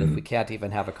 That if we Mm-hmm. can't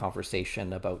even have a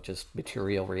conversation about just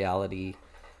material reality,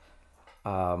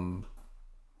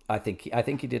 I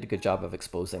think he did a good job of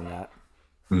exposing that.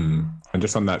 And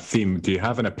just on that theme, do you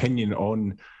have an opinion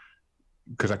on?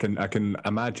 Because I can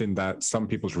imagine that some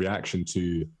people's reaction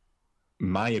to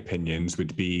my opinions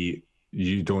would be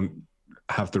you don't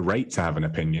have the right to have an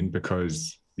opinion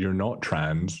because you're not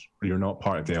trans, you're not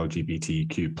part of the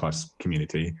LGBTQ plus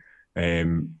community,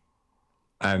 um,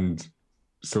 and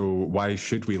so why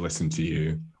should we listen to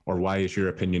you, or why is your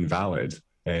opinion valid?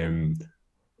 Um,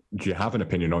 do you have an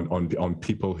opinion on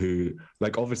people who,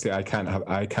 like, obviously I can't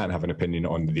have an opinion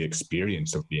on the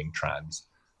experience of being trans,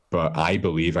 but I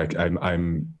believe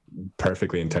I'm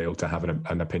perfectly entitled to have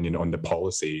an opinion on the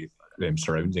policy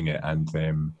surrounding it, and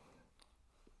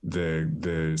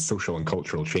the social and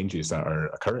cultural changes that are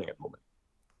occurring at the moment.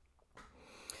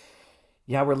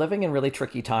 Yeah, we're living in really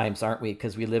tricky times, aren't we?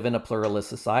 Because we live in a pluralist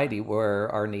society where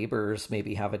our neighbors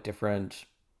maybe have a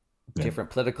Yeah. different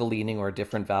political leaning or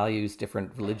different values,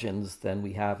 different religions than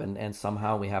we have, and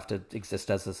somehow we have to exist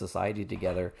as a society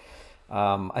together.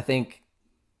 Um, I think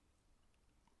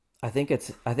I think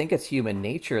it's human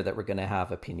nature that we're going to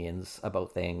have opinions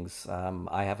about things.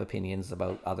 I have opinions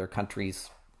about other countries'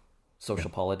 Yeah.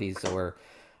 social polities or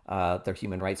their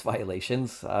human rights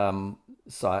violations.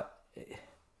 So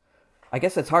I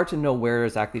guess it's hard to know where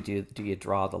exactly do you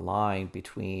draw the line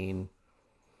between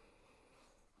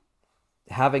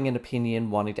having an opinion,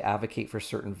 wanting to advocate for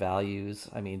certain values.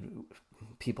 I mean,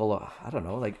 people, I don't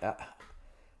know, like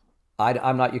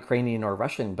I'm not Ukrainian or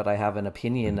Russian, but I have an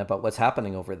opinion Mm. about what's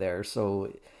happening over there.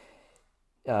 So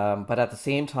But at the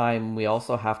same time, we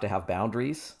also have to have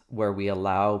boundaries where we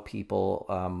allow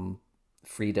people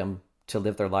freedom to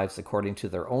live their lives according to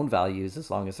their own values, as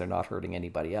long as they're not hurting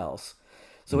anybody else.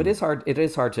 So it Mm, is hard. It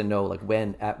is hard to know, like,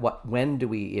 when do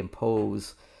we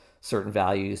impose certain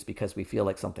values because we feel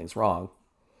like something's wrong,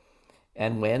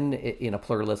 and when in a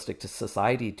pluralistic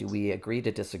society do we agree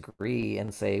to disagree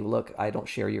and say, look, I don't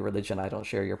share your religion, I don't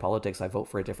share your politics, I vote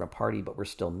for a different party, but we're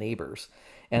still neighbors.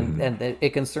 And mm,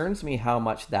 it concerns me how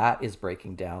much that is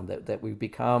breaking down, that we've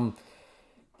become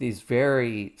these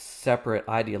very separate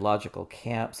ideological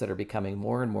camps that are becoming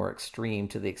more and more extreme,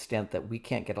 to the extent that we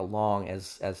can't get along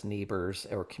as neighbors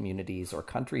or communities or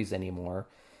countries anymore.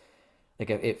 Like,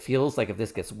 it feels like if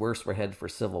this gets worse, we're headed for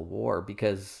civil war,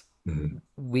 because mm,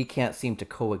 we can't seem to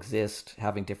coexist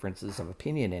having differences of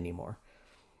opinion anymore.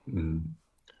 mm.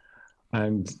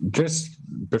 And just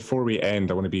before we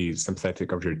end, I want to be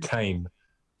sympathetic of your time.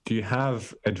 Do you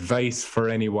have advice for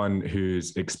anyone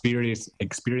who's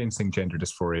experiencing gender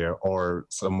dysphoria, or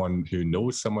someone who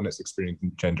knows someone that's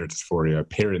experiencing gender dysphoria,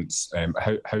 parents?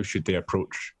 How should they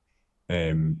approach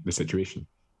the situation?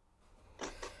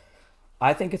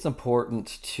 I think it's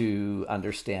important to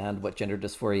understand what gender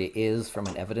dysphoria is from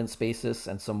an evidence basis.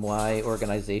 And so my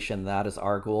organization, that is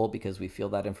our goal, because we feel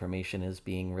that information is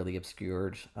being really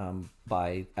obscured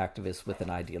by activists with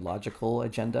an ideological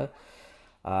agenda.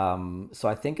 So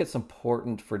I think it's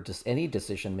important for just any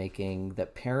decision making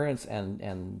that parents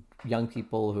and young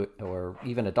people who, or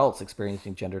even adults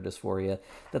experiencing gender dysphoria,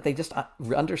 that they just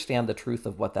understand the truth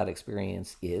of what that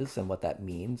experience is and what that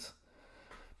means,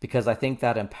 because I think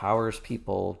that empowers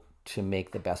people to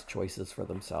make the best choices for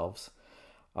themselves.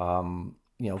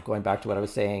 Going back to what I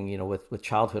was saying, with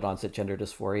childhood onset gender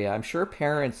dysphoria, I'm sure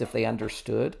parents, if they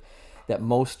understood that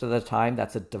most of the time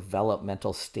that's a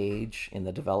developmental stage in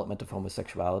the development of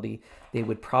homosexuality, they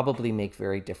would probably make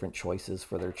very different choices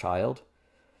for their child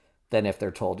than if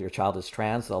they're told your child is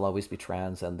trans, they'll always be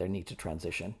trans and they need to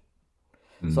transition.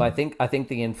 So I Mm, think I think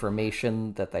the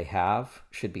information that they have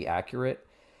should be accurate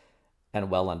and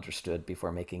well understood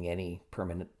before making any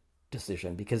permanent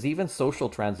decision, because even social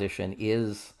transition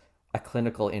is a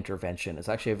clinical intervention. It's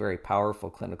actually a very powerful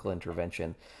clinical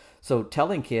intervention. So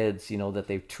telling kids, that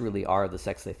they truly are the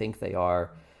sex they think they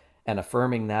are, and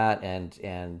affirming that,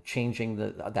 and changing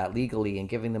that legally and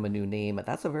giving them a new name,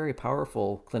 that's a very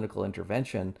powerful clinical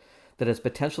intervention that is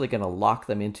potentially going to lock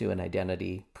them into an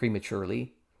identity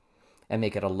prematurely and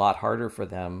make it a lot harder for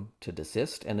them to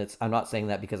desist. And I'm not saying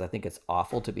that because I think it's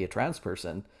awful to be a trans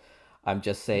person. I'm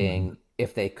just mm, saying,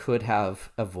 if they could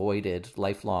have avoided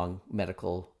lifelong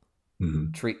medical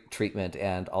mm, treatment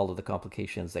and all of the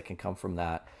complications that can come from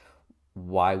that,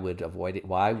 why would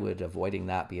avoiding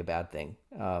that be a bad thing?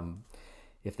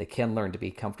 If they can learn to be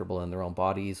comfortable in their own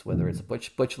bodies, whether it's a mm,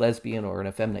 butch lesbian or an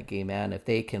effeminate gay man, if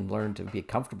they can learn to be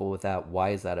comfortable with that, why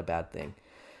is that a bad thing?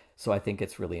 So I think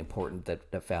it's really important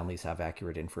that families have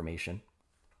accurate information.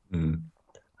 mm.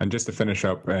 And just to finish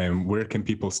up, where can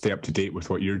people stay up to date with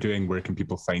what you're doing? Where can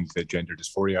people find the Gender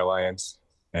Dysphoria Alliance?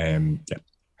 Yeah.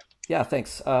 Yeah,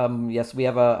 thanks. Yes, we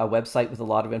have a website with a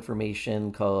lot of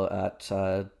information called at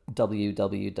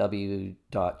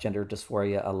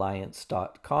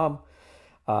www.genderdysphoriaalliance.com.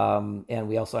 And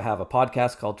we also have a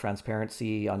podcast called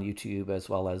Transparency on YouTube, as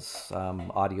well as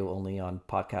audio only on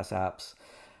podcast apps,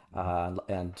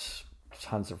 and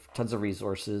tons of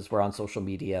resources. We're on social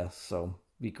media, so it'd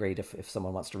be great if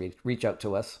someone wants to reach out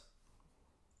to us.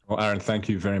 Well, Aaron, thank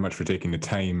you very much for taking the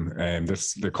time.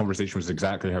 The conversation was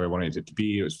exactly how I wanted it to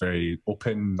be. It was very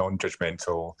open,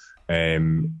 non-judgmental.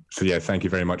 So yeah, thank you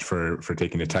very much for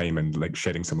taking the time and like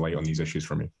shedding some light on these issues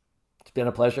for me. It's been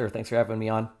a pleasure. Thanks for having me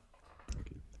on.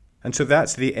 And so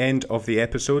that's the end of the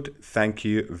episode. Thank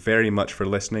you very much for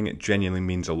listening. It genuinely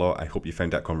means a lot. I hope you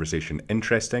found that conversation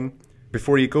interesting.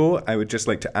 Before you go, I would just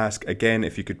like to ask again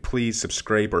if you could please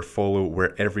subscribe or follow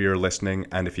wherever you're listening,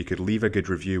 and if you could leave a good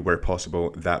review where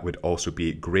possible, that would also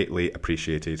be greatly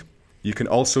appreciated. You can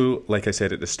also, like I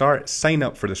said at the start, sign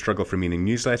up for the Struggle for Meaning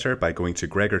newsletter by going to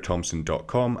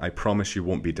gregorthompson.com. I promise you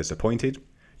won't be disappointed.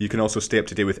 You can also stay up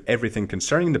to date with everything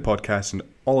concerning the podcast and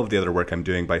all of the other work I'm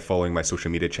doing by following my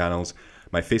social media channels.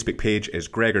 My Facebook page is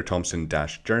Gregor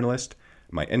Thompson-journalist.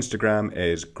 My Instagram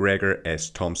is Gregor S.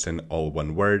 Thompson, all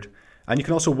one word. And you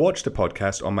can also watch the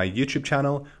podcast on my YouTube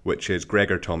channel, which is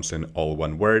Gregor Thompson, all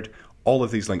one word. All of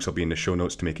these links will be in the show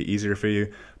notes to make it easier for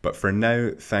you. But for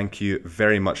now, thank you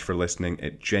very much for listening.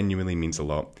 It genuinely means a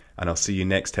lot. And I'll see you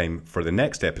next time for the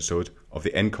next episode of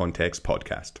the In Context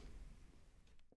podcast.